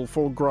proverbial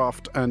for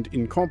graft and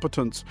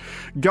incompetence.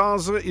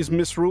 Gaza is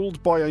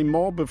misruled by a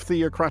mob of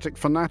theocratic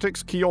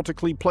fanatics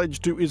chaotically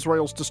pledged to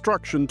Israel's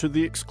destruction to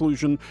the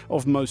exclusion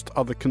of most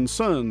other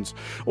concerns,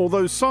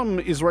 although some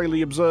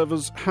Israeli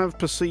observers have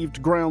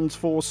perceived grounds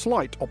for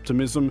slight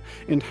optimism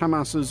in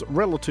Hamas's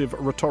relative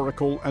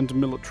rhetorical and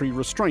military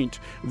restraint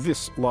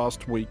this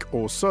last week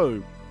or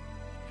so.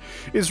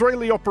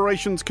 Israeli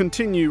operations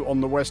continue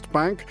on the West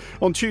Bank.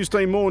 On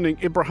Tuesday morning,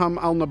 Ibrahim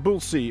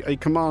al-Nabulsi, a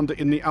commander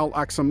in the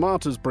Al-Aqsa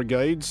Martyrs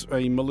Brigades,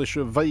 a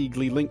militia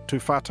vaguely linked to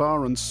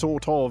Fatah and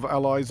sort of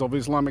allies of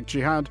Islamic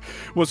Jihad,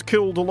 was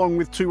killed along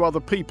with 2 other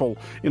people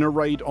in a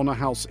raid on a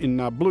house in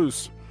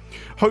Nablus.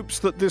 Hopes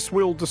that this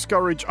will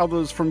discourage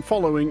others from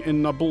following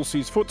in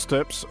Nabulsi's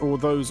footsteps, or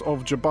those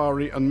of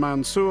Jabari and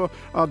Mansour,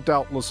 are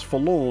doubtless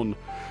forlorn.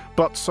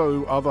 But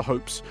so are the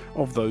hopes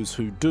of those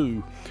who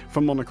do.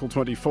 For Monocle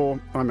 24,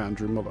 I'm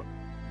Andrew Muller.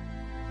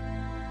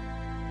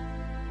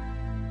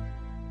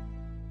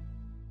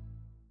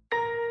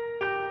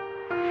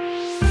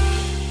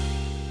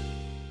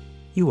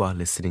 You are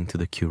listening to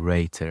The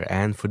Curator,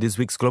 and for this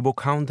week's Global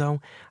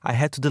Countdown, I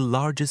head to the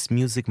largest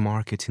music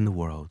market in the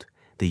world,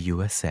 the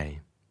USA.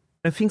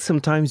 I think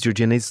sometimes,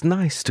 Georgina, it's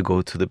nice to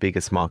go to the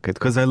biggest market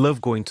because I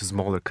love going to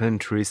smaller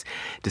countries,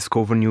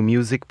 discover new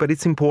music, but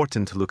it's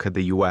important to look at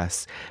the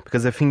US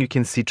because I think you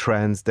can see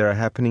trends that are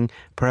happening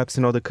perhaps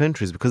in other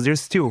countries because they're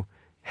still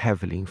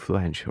heavily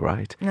influential,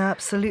 right?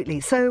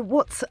 Absolutely. So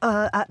what's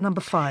at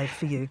number 5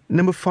 for you?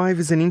 Number 5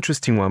 is an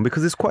interesting one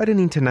because it's quite an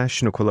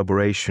international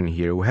collaboration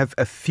here. We have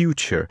a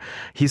Future.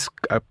 He's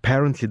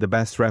apparently the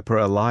best rapper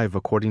alive,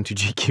 according to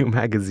GQ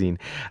magazine.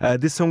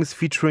 This song is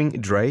featuring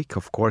Drake,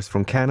 of course,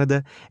 from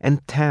Canada,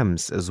 and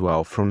Thames as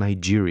well, from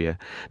Nigeria.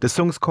 The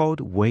song is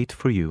called Wait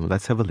For You.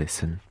 Let's have a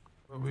listen.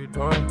 What we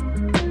doing?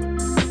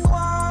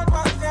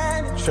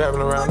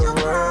 Traveling around the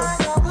world.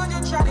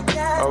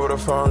 Over the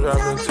phone,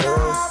 driving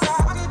tears.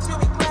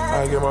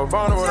 I get more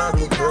vulnerable when I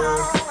do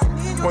pills.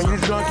 When you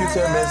drunk, you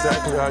tell me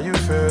exactly how you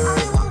feel.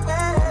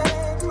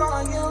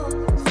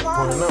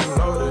 When I'm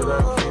loaded, I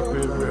keep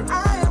it real.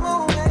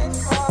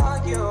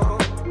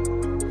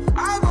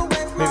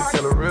 Need to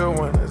tell a real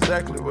one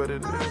exactly what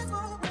it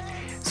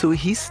is. So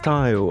his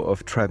style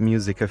of trap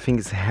music, I think,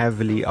 is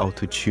heavily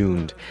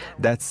auto-tuned.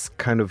 That's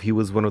kind of, he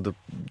was one of the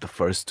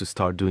first to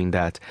start doing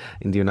that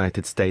in the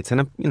United States.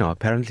 And,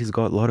 apparently he's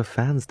got a lot of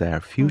fans there,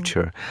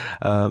 Future.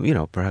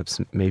 Perhaps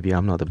maybe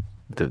I'm not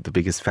the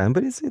biggest fan,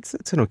 but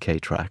it's an okay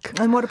track.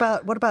 And what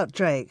about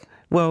Drake?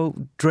 Well,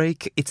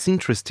 Drake, it's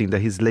interesting that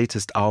his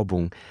latest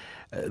album,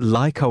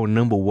 like our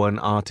number 1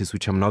 artist,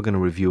 which I'm not going to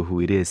reveal who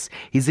it is,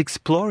 he's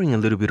exploring a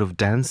little bit of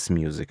dance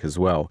music as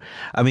well.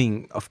 I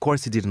mean, of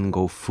course, he didn't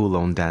go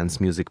full-on dance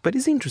music, but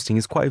it's interesting.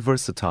 He's quite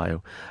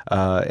versatile.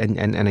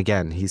 And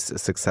again, he's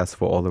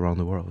successful all around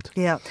the world.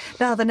 Yeah.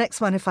 Now, the next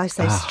one, if I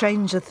say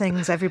Stranger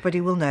Things, everybody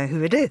will know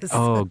who it is.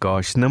 Oh,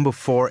 gosh. Number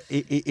 4,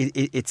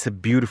 it's a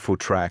beautiful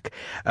track.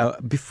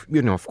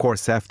 Of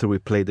course, after we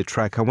play the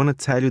track, I want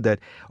to tell you that,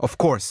 of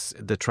course,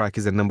 the track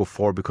is at number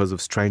 4 because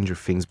of Stranger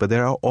Things, but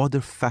there are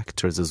other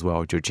factors as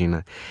well,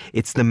 Georgina.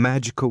 It's the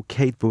magical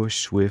Kate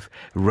Bush with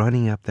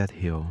Running Up That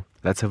Hill.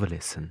 Let's have a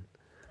listen.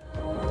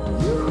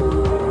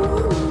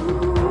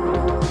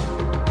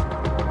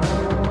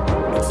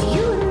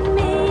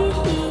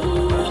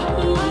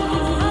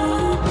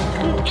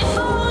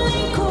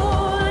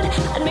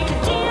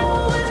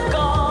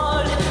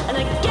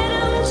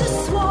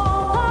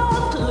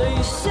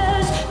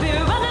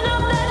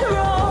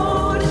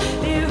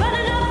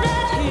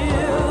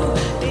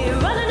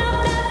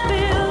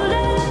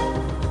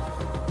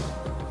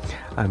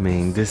 I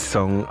mean, this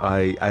song,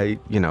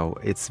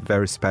 it's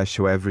very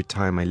special every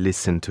time I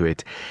listen to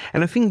it.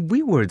 And I think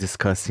we were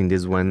discussing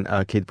this when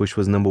Kate Bush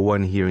was number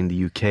 1 here in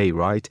the UK,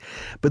 right?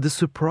 But the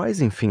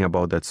surprising thing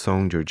about that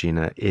song,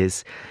 Georgina,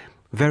 is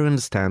very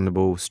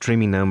understandable.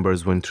 Streaming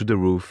numbers went through the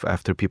roof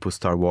after people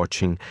start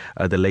watching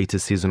the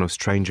latest season of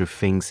Stranger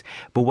Things.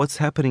 But what's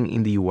happening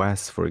in the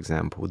US, for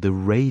example, the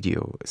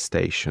radio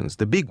stations,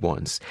 the big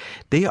ones,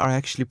 they are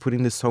actually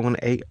putting the song on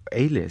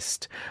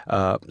A-list.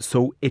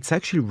 So it's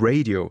actually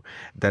radio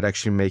that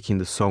actually making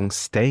the song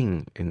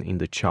staying in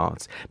the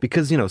charts.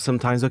 Because,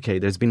 sometimes, okay,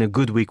 there's been a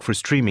good week for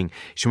streaming.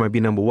 She might be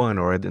number 1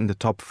 or in the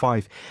top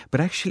 5. But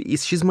actually,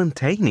 she's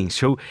maintaining.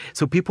 So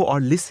people are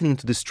listening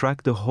to this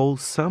track the whole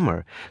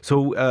summer. So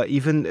So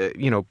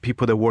even,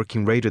 people that work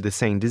in radio, they're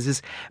saying this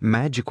is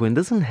magical and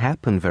doesn't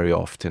happen very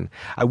often.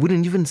 I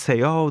wouldn't even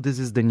say, this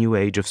is the new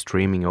age of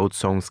streaming. Old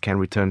songs can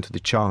return to the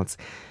charts.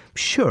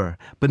 Sure,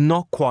 but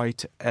not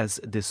quite as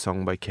this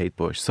song by Kate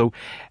Bush. So,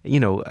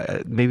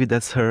 maybe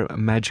that's her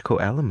magical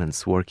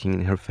elements working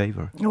in her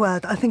favor. Well,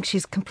 I think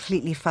she's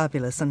completely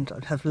fabulous and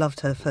have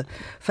loved her for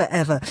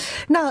forever.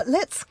 Now,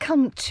 let's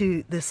come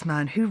to this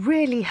man who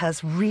really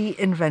has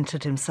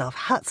reinvented himself.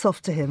 Hats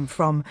off to him,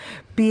 from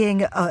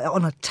being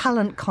on a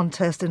talent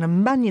contest in a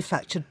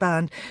manufactured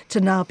band to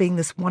now being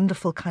this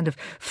wonderful kind of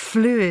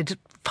fluid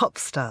pop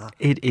star.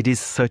 It is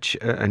such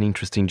an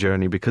interesting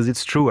journey, because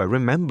it's true. I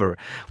remember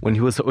when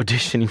he was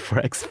auditioning for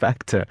X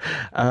Factor,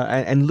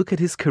 and look at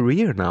his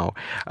career now.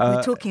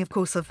 We're talking, of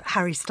course, of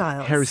Harry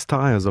Styles. Harry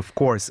Styles, of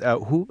course,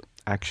 who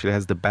actually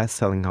has the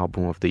best-selling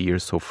album of the year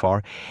so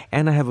far,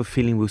 and I have a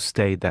feeling will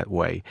stay that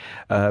way,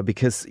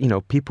 because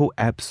people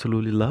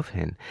absolutely love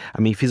him.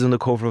 I mean, if he's on the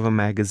cover of a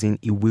magazine,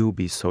 it will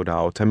be sold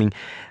out. I mean,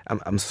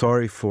 I'm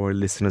sorry for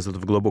listeners of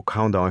the Global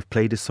Countdown. I've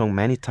played this song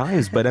many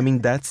times, but I mean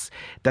that's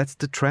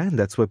the trend.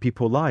 That's what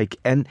people like.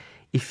 And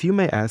if you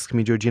may ask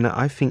me, Georgina,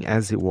 I think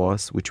As It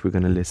Was, which we're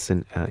going to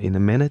listen in a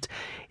minute,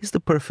 is the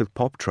perfect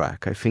pop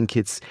track. I think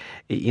it's,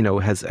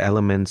 has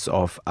elements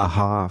of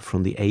a-ha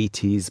from the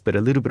 80s, but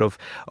a little bit of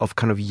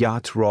kind of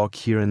yacht rock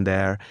here and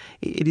there.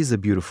 It is a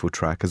beautiful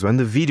track as well. And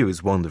the video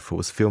is wonderful. It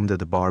was filmed at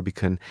the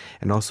Barbican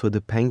and also at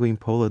the Penguin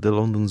Pole at the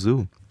London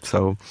Zoo.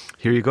 So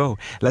here you go.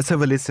 Let's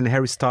have a listen.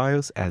 Harry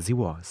Styles, As It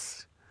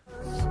Was.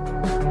 In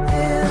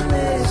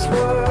this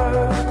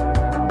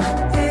world,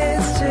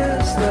 it's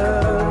just us.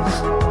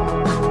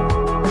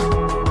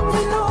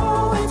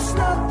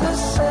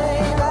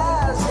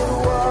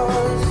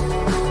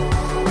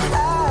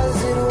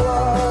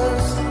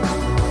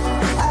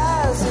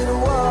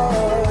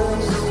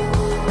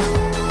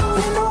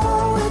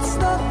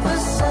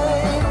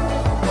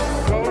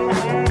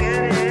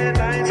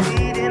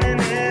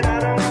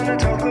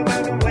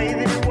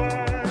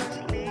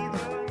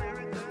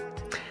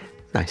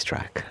 Nice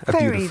track.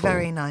 Very,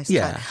 very nice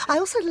track. I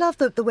also love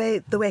the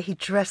way he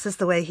dresses,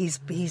 the way he's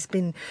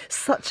been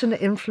such an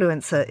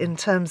influencer in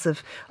terms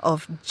of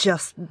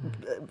just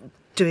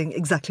doing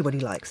exactly what he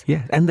likes.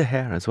 Yeah, and the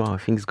hair as well. I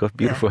think he's got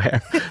beautiful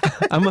hair.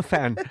 I'm a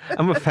fan,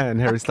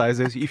 Harry Styles,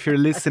 if you're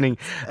listening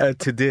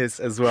to this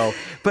as well.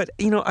 But,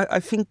 I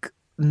think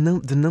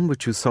the number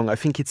 2 song, I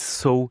think it's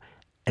so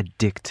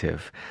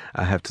addictive,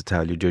 I have to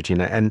tell you,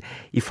 Georgina. And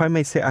if I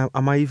may say, I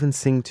might even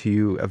sing to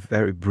you a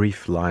very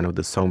brief line of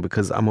the song,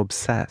 because I'm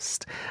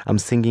obsessed. I'm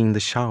singing in the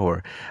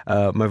shower.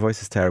 My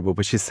voice is terrible,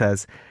 but she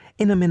says,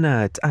 "In a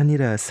minute, I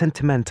need a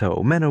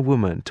sentimental man or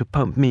woman to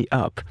pump me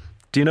up."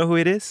 Do you know who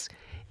it is?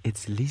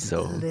 It's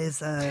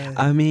Lizzo.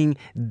 I mean,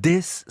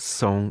 this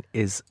song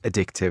is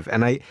addictive,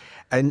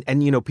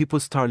 and people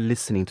start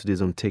listening to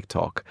this on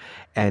TikTok,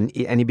 and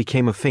it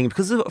became a thing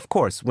because, of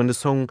course, when the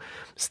song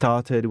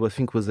started, I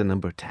think it was the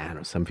number 10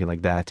 or something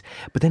like that,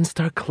 but then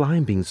start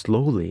climbing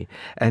slowly,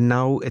 and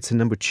now it's a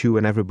number 2,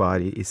 and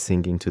everybody is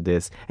singing to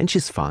this, and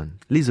she's fun.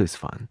 Lizzo is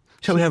fun.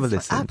 Shall we have a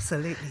listen?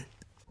 Absolutely.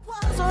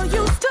 So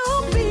used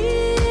to be,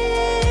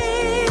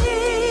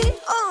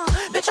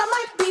 bitch, I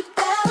might be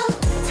better.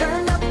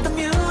 Turn up the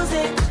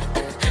music,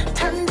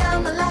 turn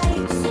down the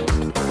lights.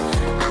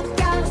 I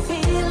got a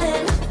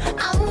feeling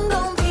I'm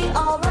gonna be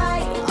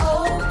alright,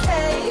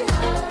 okay,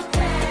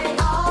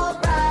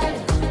 alright.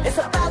 It's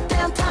about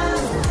damn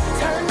time.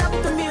 Turn up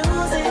the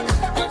music.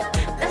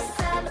 Let's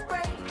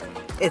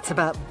celebrate. It's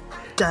about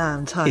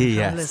damn time.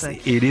 Yes,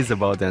 it is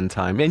about damn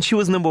time. And she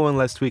was number 1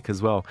 last week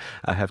as well,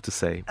 I have to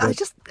say.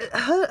 But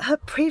her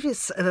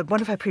previous,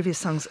 one of her previous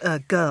songs,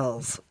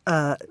 Girls,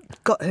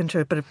 got her into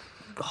a bit of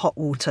hot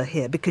water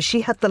here because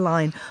she had the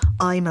line,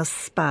 "I'm a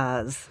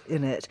spaz"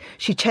 in it.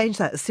 She changed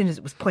that as soon as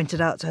it was pointed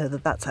out to her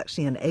that that's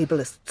actually an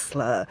ableist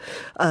slur.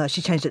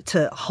 She changed it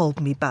to "hold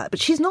me back."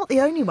 But she's not the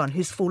only one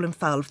who's fallen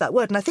foul of that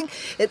word. And I think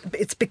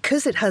it's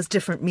because it has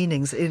different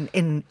meanings in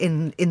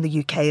the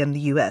UK and the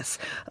US.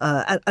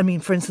 I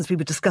mean, for instance, we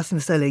were discussing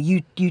this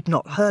earlier. You'd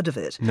not heard of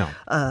it, no,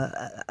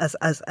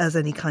 as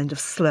any kind of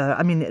slur.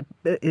 I mean,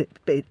 it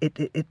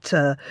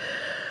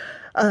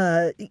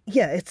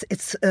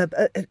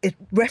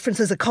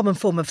references a common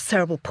form of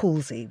cerebral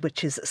palsy,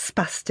 which is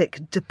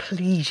spastic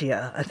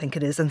diplegia, I think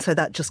it is, and so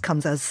that just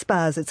comes as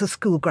spaz. It's a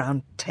school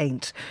ground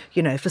taint,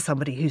 for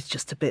somebody who's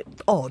just a bit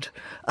odd.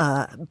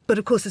 But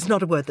of course, it's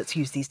not a word that's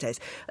used these days.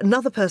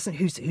 Another person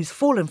who's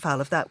fallen foul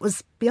of that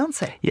was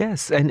Beyonce.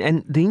 Yes,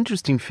 and the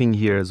interesting thing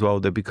here as well,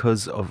 that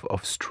because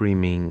of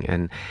streaming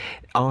and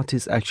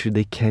artists, actually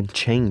they can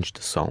change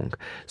the song.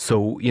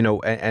 So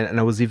and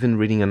I was even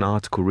reading an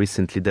article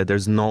recently that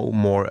there's no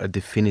more a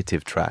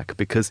definitive track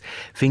because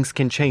things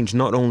can change,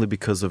 not only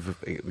because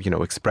of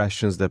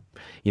expressions that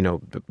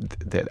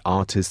that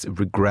artists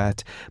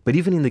regret, but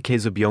even in the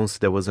case of Beyonce,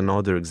 there was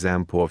another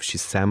example of she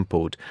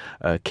sampled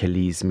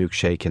Kelly's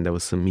Milkshake, and there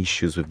was some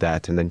issues with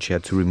that, and then she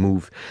had to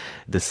remove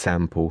the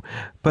sample.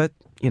 But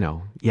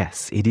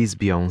yes, it is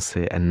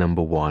Beyonce and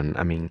number one.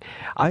 I mean,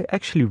 I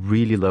actually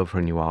really love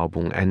her new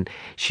album, and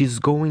she's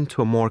going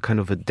to a more kind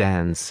of a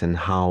dance and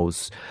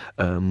house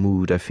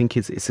mood. I think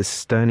it's a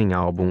stunning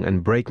album,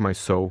 and Break My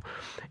Soul,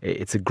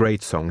 it's a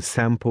great song.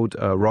 Sampled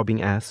Robin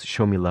S.,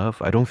 Show Me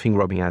Love. I don't think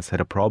Robin S. had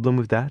a problem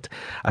with that.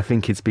 I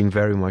think it's been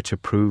very much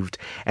approved,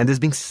 and there's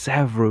been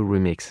several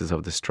remixes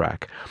of this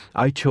track.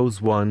 I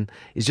chose one,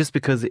 it's just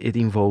because it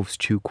involves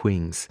two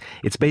queens.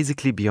 It's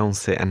basically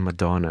Beyonce and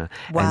Madonna.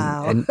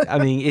 Wow. And I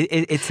mean,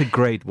 it's a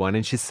great one,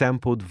 and she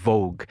sampled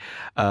Vogue,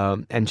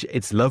 and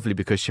it's lovely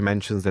because she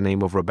mentions the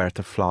name of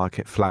Roberta Flack,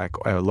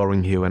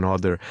 Lauryn Hill, and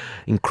other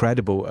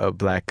incredible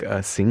black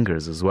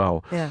singers as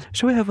well. Yeah.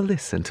 Shall we have a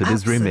listen to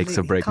this remix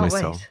of Break My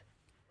Soul?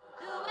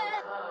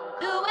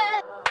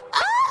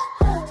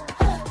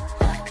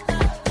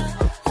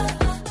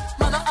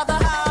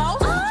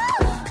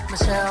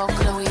 Michelle,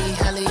 Chloe,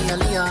 Halle,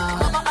 Aaliyah,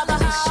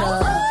 Alicia,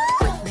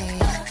 Whitney,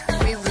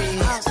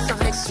 Riri, House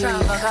of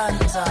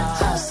Extravaganza,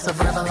 House of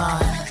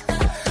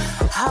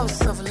Revlon,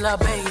 House of La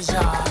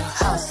Beja,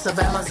 House of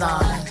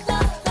Amazon,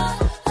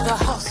 the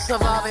House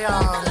of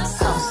Aviance,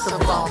 House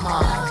of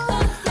Balmain,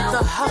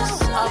 the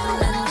House of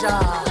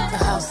Ninja,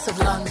 the House of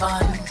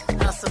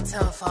Lanvin, House of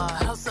Telfar,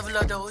 House of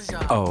La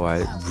Doja. Oh,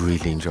 I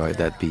really enjoyed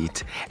that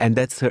beat. And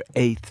that's her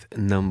 8th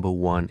number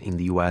one in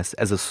the US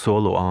as a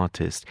solo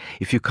artist.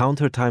 If you count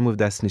her time with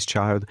Destiny's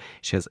Child,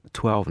 she has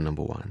 12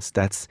 number ones.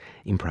 That's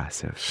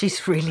impressive.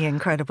 She's really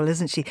incredible,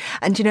 isn't she?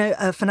 And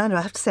Fernando,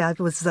 I have to say, I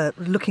was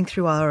looking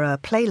through our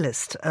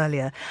playlist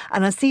earlier,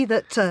 and I see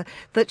that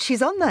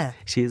she's on there.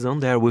 She is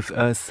on there with,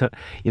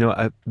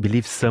 I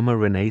believe, Summer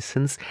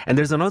Renaissance. And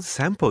there's another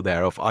sample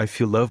there of I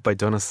Feel Loved by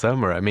Donna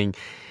Summer. I mean,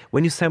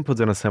 when you sample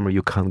Donna Summer,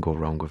 you can't go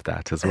wrong with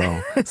that as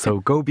well.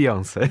 So go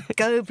Beyonce.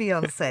 Go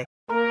Beyonce.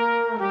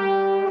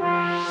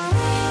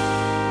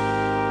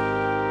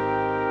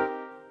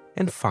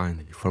 And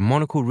finally, for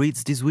Monocle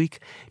Reads this week,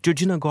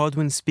 Georgina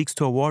Godwin speaks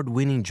to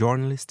award-winning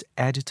journalist,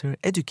 editor,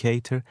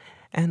 educator,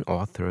 and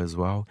author as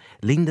well,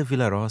 Linda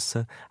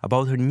Villarosa,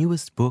 about her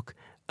newest book,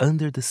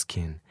 Under the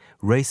Skin,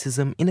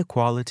 Racism,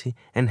 Inequality,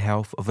 and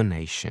Health of a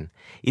Nation.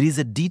 It is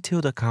a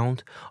detailed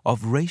account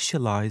of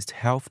racialized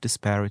health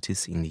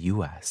disparities in the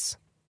U.S.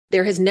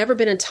 There has never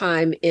been a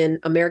time in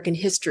American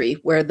history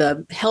where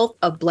the health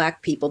of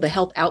Black people, the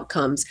health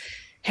outcomes,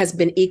 has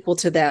been equal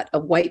to that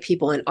of white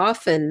people and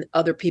often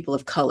other people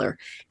of color.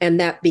 And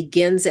that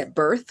begins at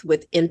birth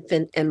with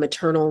infant and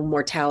maternal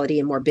mortality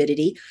and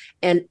morbidity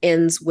and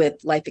ends with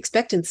life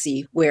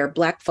expectancy, where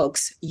Black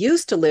folks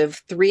used to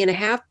live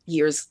 3.5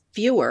 years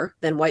fewer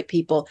than white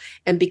people.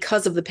 And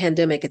because of the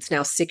pandemic, it's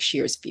now 6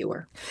 years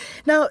fewer.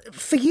 Now,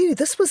 for you,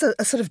 this was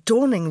a sort of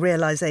dawning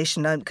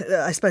realization.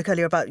 I spoke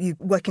earlier about you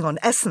working on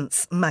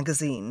Essence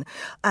magazine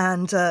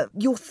and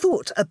your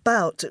thought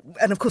about,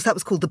 and of course that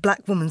was called the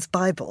Black Woman's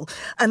Bible.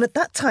 And at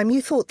that time,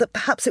 you thought that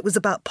perhaps it was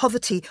about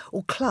poverty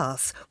or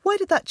class. Why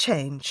did that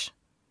change?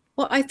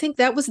 Well, I think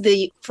that was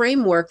the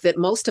framework that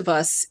most of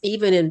us,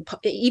 even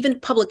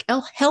public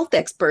health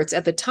experts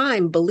at the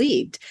time,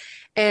 believed.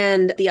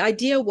 And the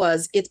idea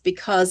was it's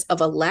because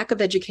of a lack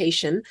of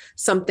education,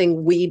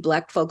 something we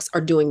Black folks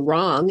are doing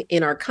wrong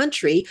in our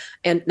country,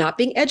 and not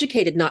being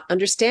educated, not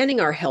understanding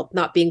our health,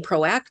 not being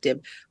proactive,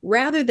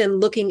 rather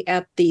than looking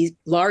at the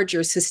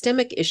larger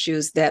systemic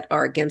issues that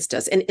are against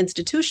us and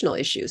institutional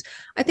issues.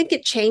 I think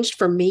it changed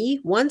for me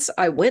once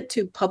I went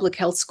to public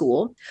health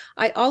school.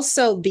 I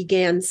also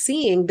began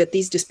seeing that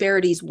these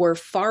disparities were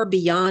far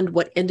beyond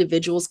what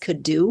individuals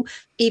could do,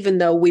 even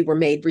though we were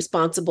made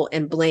responsible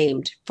and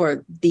blamed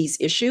for these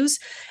issues.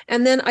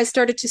 And then I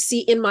started to see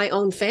in my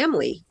own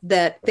family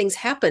that things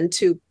happen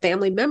to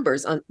family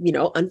members,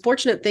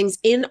 unfortunate things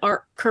in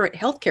our current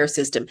healthcare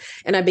system.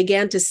 And I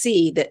began to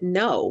see that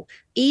no,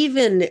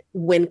 even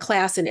when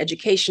class and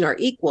education are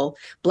equal,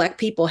 Black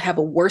people have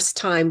a worse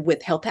time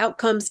with health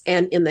outcomes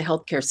and in the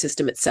healthcare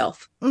system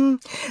itself.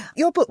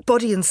 Your book,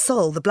 Body and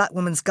Soul, The Black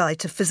Woman's Guide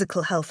to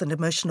Physical Health and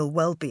Emotional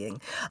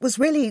Well-Being, was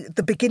really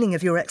the beginning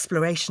of your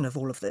exploration of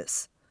all of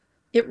this.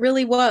 It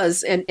really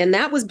was. And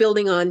that was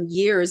building on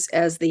years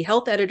as the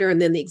health editor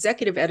and then the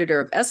executive editor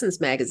of Essence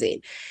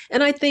magazine.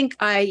 And I think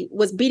I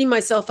was beating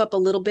myself up a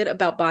little bit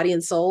about Body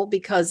and Soul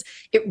because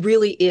it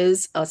really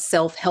is a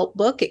self-help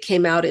book. It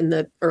came out in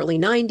the early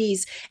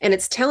 90s, and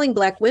it's telling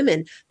Black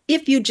women,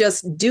 if you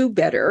just do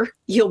better,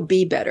 you'll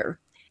be better.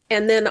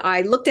 And then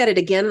I looked at it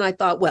again and I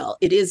thought, well,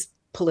 it is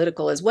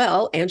political as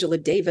well. Angela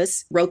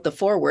Davis wrote the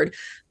foreword,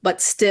 but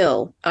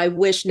still, I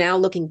wish now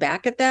looking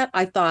back at that,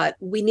 I thought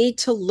we need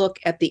to look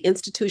at the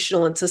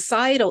institutional and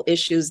societal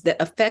issues that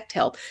affect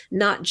health,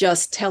 not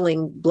just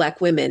telling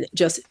Black women,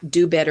 just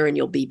do better and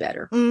you'll be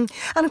better. And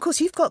of course,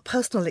 you've got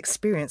personal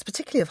experience,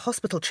 particularly of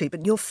hospital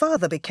treatment. Your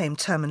father became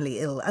terminally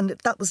ill, and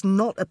that was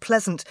not a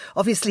pleasant,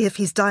 obviously, if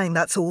he's dying,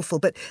 that's awful.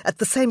 But at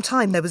the same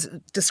time, there was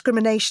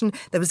discrimination,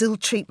 there was ill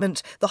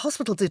treatment. The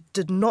hospital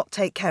did not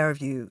take care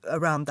of you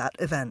around that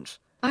event.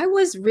 I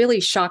was really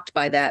shocked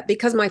by that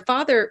because my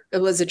father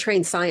was a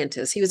trained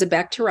scientist. He was a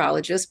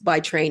bacteriologist by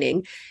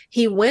training.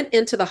 He went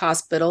into the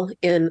hospital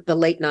in the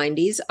late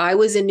 90s. I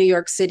was in New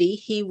York City.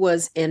 He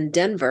was in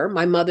Denver.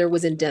 My mother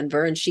was in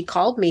Denver, and she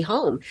called me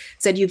home,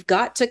 said, "You've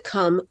got to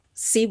come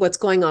see what's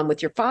going on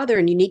with your father,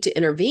 and you need to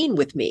intervene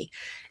with me."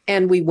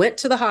 And we went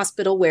to the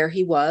hospital where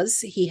he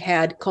was. He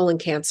had colon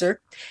cancer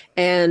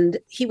and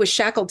he was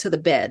shackled to the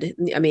bed.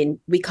 I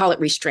mean, we call it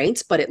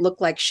restraints, but it looked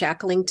like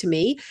shackling to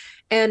me.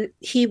 And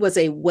he was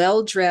a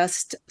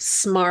well-dressed,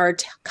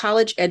 smart,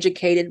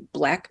 college-educated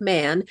Black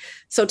man.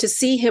 So to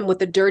see him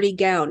with a dirty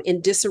gown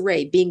in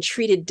disarray, being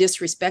treated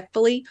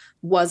disrespectfully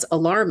was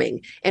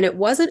alarming. And it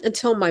wasn't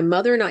until my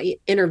mother and I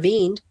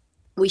intervened,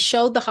 we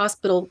showed the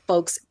hospital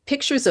folks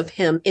pictures of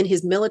him in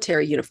his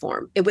military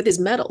uniform with his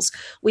medals.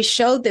 We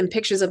showed them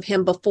pictures of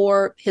him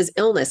before his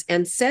illness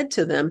and said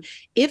to them,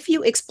 if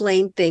you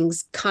explain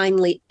things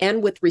kindly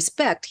and with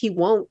respect, he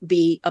won't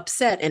be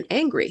upset and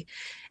angry.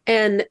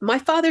 And my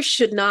father we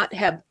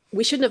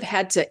shouldn't have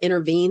had to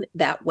intervene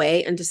that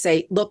way and to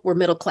say, look, we're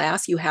middle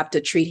class, you have to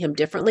treat him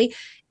differently.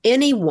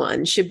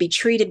 Anyone should be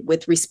treated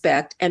with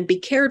respect and be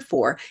cared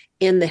for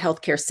in the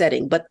healthcare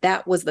setting. But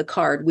that was the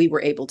card we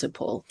were able to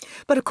pull.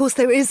 But of course,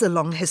 there is a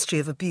long history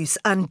of abuse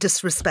and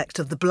disrespect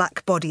of the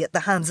Black body at the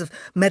hands of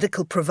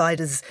medical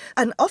providers,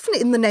 and often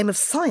in the name of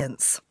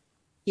science.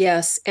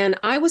 Yes. And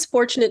I was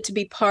fortunate to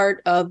be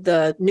part of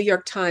the New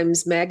York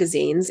Times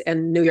magazines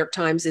and New York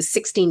Times'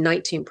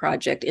 1619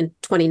 Project in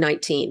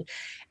 2019.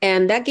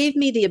 And that gave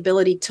me the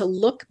ability to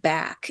look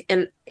back.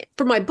 And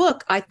for my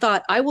book, I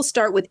thought I will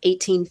start with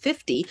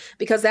 1850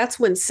 because that's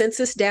when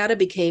census data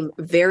became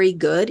very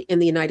good in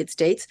the United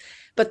States.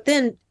 But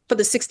then for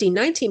the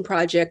 1619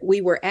 Project,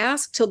 we were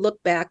asked to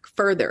look back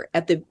further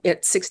at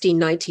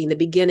 1619, the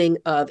beginning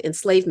of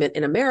enslavement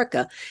in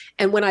America.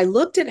 And when I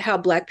looked at how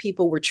Black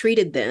people were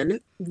treated then,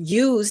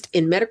 used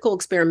in medical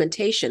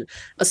experimentation,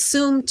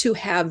 assumed to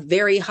have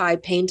very high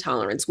pain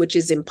tolerance, which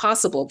is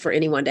impossible for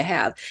anyone to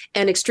have,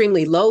 and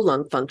extremely low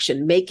lung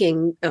function,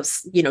 making,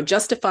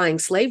 justifying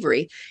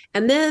slavery.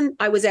 And then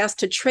I was asked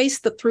to trace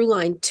the through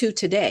line to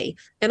today,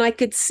 and I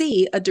could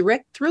see a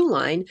direct through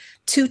line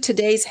to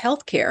today's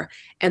healthcare.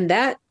 And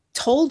that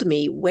told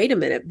me, wait a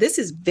minute, this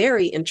is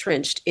very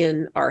entrenched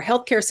in our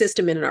healthcare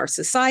system and in our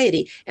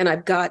society, and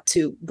I've got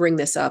to bring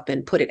this up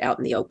and put it out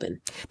in the open.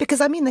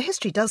 Because, I mean, the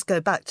history does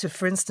go back to,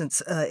 for instance,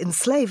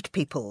 enslaved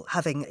people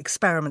having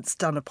experiments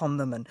done upon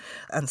them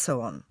and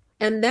so on.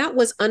 And that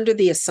was under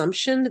the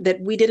assumption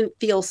that we didn't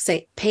feel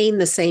pain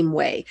the same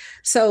way.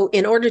 So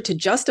in order to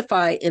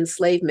justify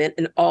enslavement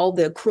and all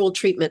the cruel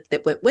treatment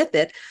that went with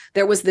it,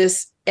 there was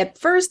this, at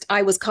first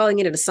I was calling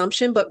it an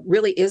assumption, but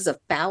really is a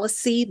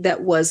fallacy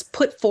that was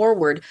put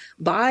forward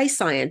by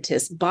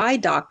scientists, by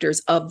doctors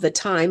of the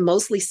time,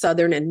 mostly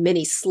Southern and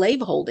many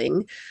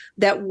slaveholding,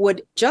 that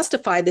would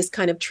justify this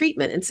kind of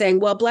treatment and saying,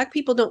 well, Black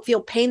people don't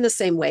feel pain the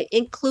same way,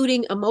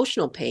 including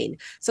emotional pain.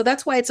 So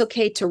that's why it's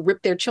okay to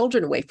rip their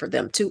children away from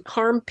them, to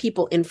harm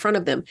people in front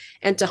of them,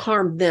 and to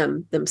harm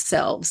them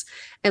themselves.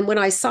 And when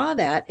I saw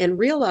that and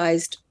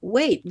realized,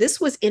 wait,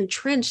 this was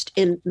entrenched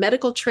in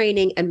medical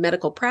training and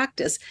medical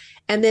practice,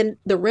 and then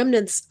the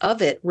remnants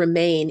of it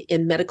remain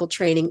in medical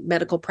training,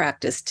 medical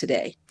practice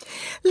today.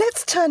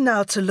 Let's turn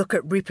now to look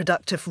at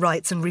reproductive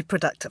rights and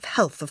reproductive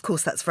health. Of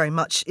course, that's very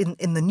much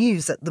in the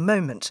news at the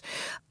moment.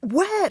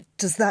 Where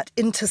does that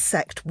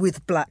intersect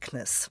with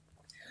Blackness?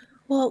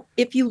 Well,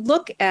 if you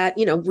look at,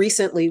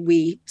 recently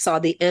we saw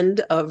the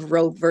end of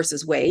Roe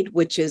versus Wade,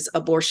 which is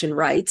abortion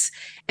rights.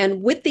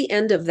 And with the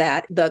end of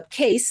that,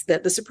 the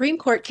Supreme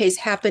Court case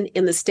happened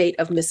in the state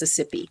of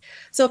Mississippi.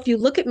 So if you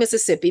look at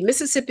Mississippi,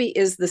 Mississippi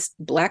is the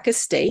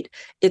blackest state.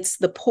 It's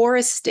the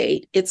poorest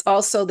state. It's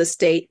also the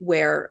state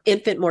where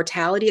infant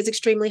mortality is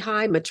extremely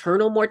high,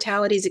 maternal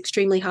mortality is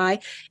extremely high,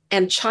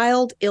 and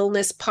child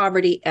illness,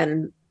 poverty,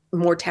 and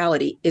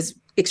mortality is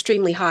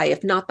extremely high,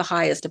 if not the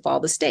highest of all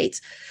the states.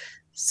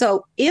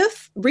 So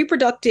if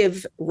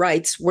reproductive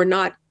rights were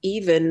not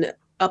even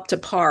up to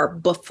par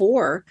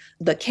before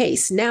the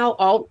case, now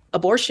all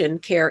abortion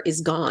care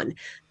is gone.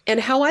 And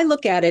how I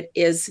look at it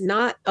is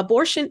not,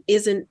 abortion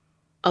isn't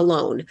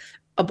alone.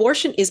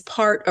 Abortion is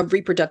part of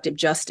reproductive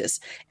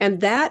justice.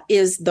 And that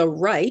is the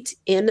right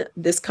in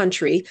this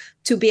country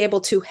to be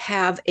able to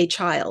have a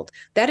child.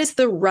 That is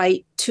the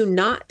right to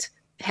not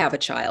have a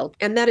child.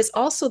 And that is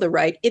also the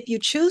right, if you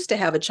choose to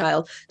have a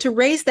child, to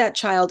raise that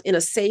child in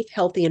a safe,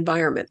 healthy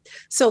environment.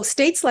 So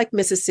states like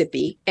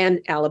Mississippi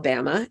and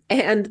Alabama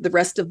and the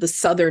rest of the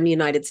southern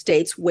United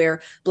States,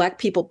 where Black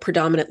people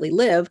predominantly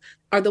live,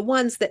 are the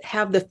ones that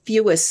have the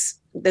fewest,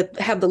 that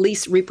have the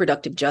least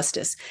reproductive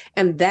justice.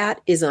 And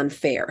that is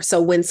unfair.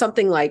 So when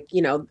something like,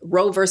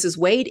 Roe versus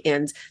Wade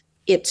ends,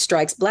 it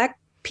strikes Black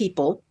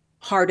people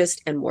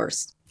hardest and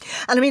worst.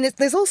 And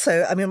there's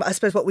also, I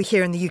suppose what we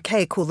here in the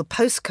UK call the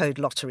postcode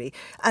lottery,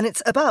 and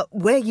it's about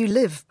where you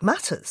live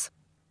matters.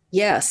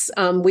 Yes,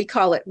 we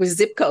call it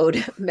zip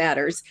code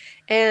matters.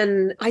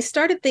 And I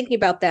started thinking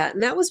about that.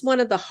 And that was one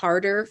of the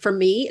harder for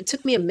me. It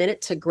took me a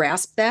minute to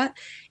grasp that.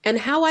 And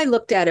how I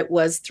looked at it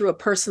was through a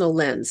personal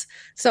lens.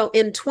 So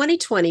in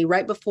 2020,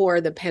 right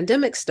before the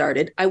pandemic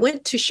started, I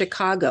went to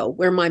Chicago,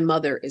 where my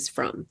mother is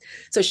from.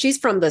 So she's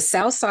from the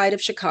south side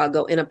of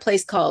Chicago in a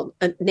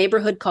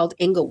neighborhood called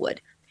Inglewood.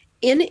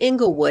 In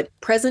Inglewood,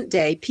 present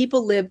day,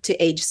 people live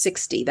to age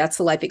 60. That's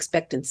the life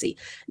expectancy.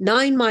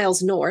 9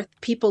 miles north,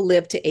 people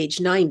live to age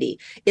 90.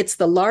 It's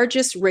the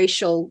largest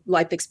racial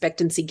life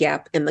expectancy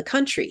gap in the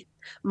country.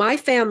 My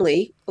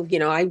family,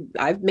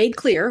 I've made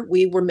clear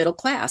we were middle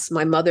class.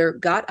 My mother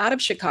got out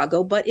of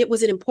Chicago, but it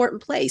was an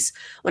important place.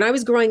 When I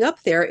was growing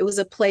up there, it was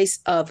a place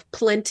of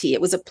plenty.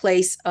 It was a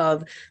place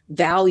of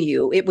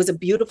value. It was a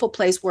beautiful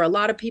place where a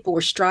lot of people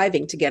were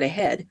striving to get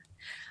ahead.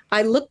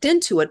 I looked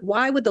into it.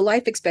 Why would the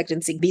life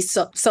expectancy be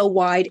so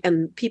wide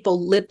and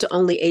people live to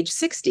only age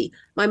 60?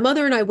 My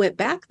mother and I went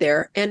back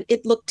there and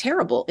it looked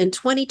terrible in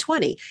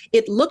 2020.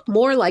 It looked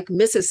more like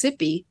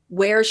Mississippi,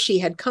 where she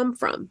had come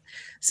from.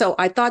 So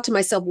I thought to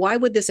myself, why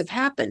would this have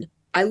happened?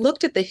 I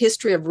looked at the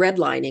history of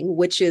redlining,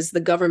 which is the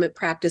government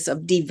practice of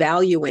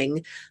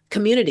devaluing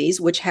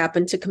communities, which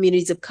happened to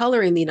communities of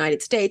color in the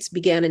United States,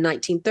 began in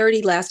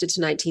 1930, lasted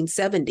to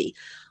 1970.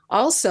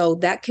 Also,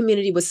 that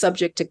community was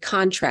subject to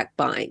contract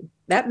buying.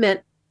 That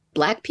meant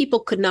Black people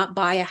could not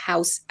buy a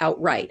house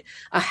outright.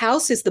 A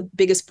house is the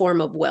biggest form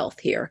of wealth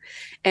here.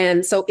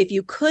 And so if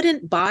you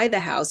couldn't buy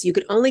the house, you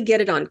could only get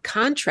it on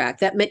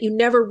contract. That meant you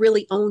never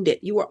really owned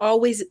it. You were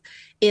always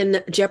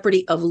in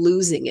jeopardy of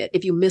losing it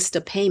if you missed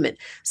a payment.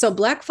 So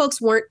Black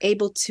folks weren't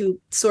able to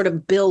sort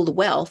of build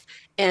wealth,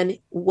 and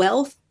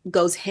wealth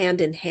goes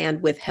hand in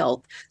hand with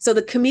health. So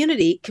the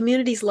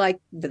communities like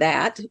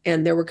that,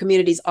 and there were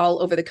communities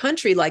all over the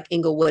country like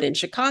Inglewood and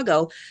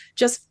Chicago,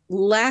 just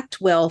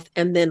lacked wealth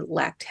and then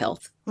lacked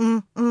health.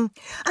 Mm-hmm.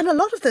 And a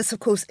lot of this, of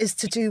course, is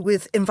to do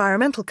with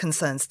environmental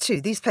concerns too.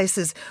 These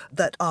places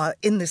that are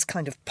in this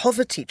kind of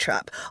poverty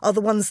trap are the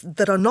ones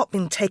that are not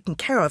being taken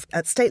care of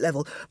at state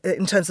level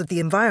in terms of the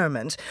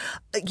environment.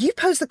 You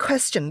pose the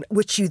question,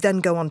 which you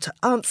then go on to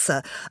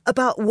answer,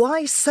 about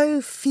why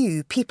so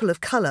few people of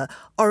colour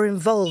are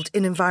involved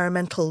in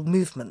environmental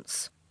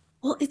movements.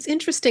 Well, it's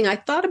interesting. I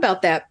thought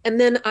about that. And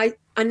then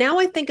now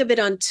I think of it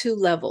on two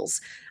levels.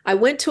 I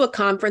went to a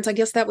conference, I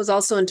guess that was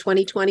also in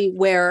 2020,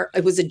 where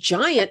it was a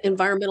giant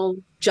environmental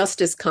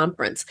justice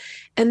conference.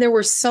 And there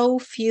were so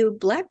few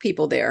Black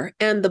people there.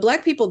 And the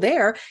Black people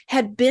there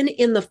had been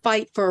in the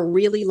fight for a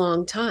really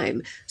long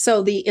time.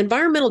 So the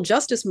environmental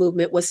justice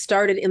movement was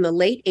started in the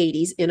late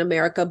 80s in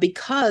America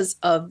because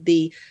of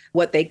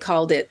what they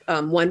called it,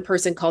 one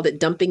person called it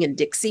dumping in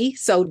Dixie.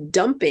 So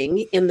dumping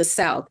in the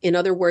South, in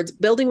other words,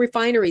 building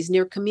refineries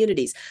near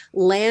communities,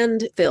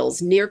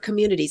 landfills near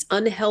communities,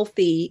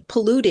 unhealthy,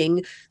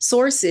 polluting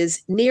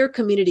sources near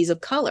communities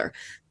of color.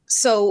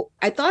 So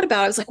I thought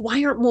about it, I was like,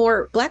 why aren't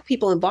more Black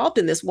people involved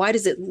in this? Why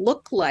does it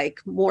look like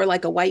more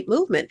like a white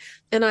movement?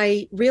 And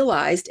I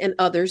realized, and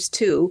others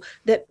too,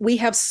 that we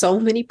have so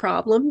many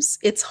problems.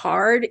 It's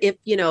hard if,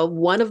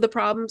 one of the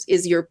problems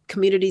is your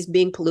community's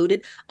being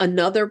polluted.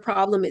 Another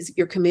problem is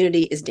your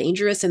community is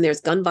dangerous and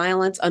there's gun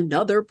violence.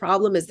 Another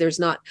problem is there's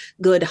not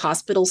good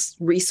hospital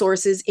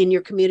resources in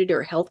your community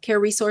or healthcare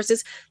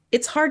resources.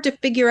 It's hard to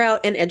figure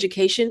out, and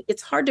education,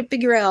 it's hard to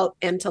figure out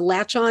and to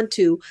latch on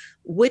to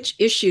which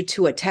issue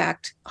to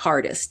attack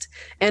hardest.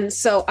 And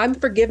so I'm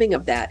forgiving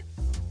of that.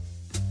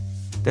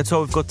 That's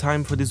all we've got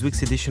time for this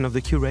week's edition of The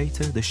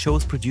Curator. The show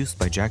is produced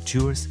by Jack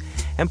Jewers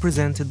and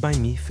presented by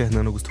me,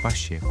 Fernando Augusto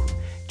Pacheco.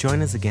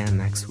 Join us again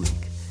next week.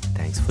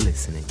 Thanks for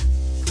listening.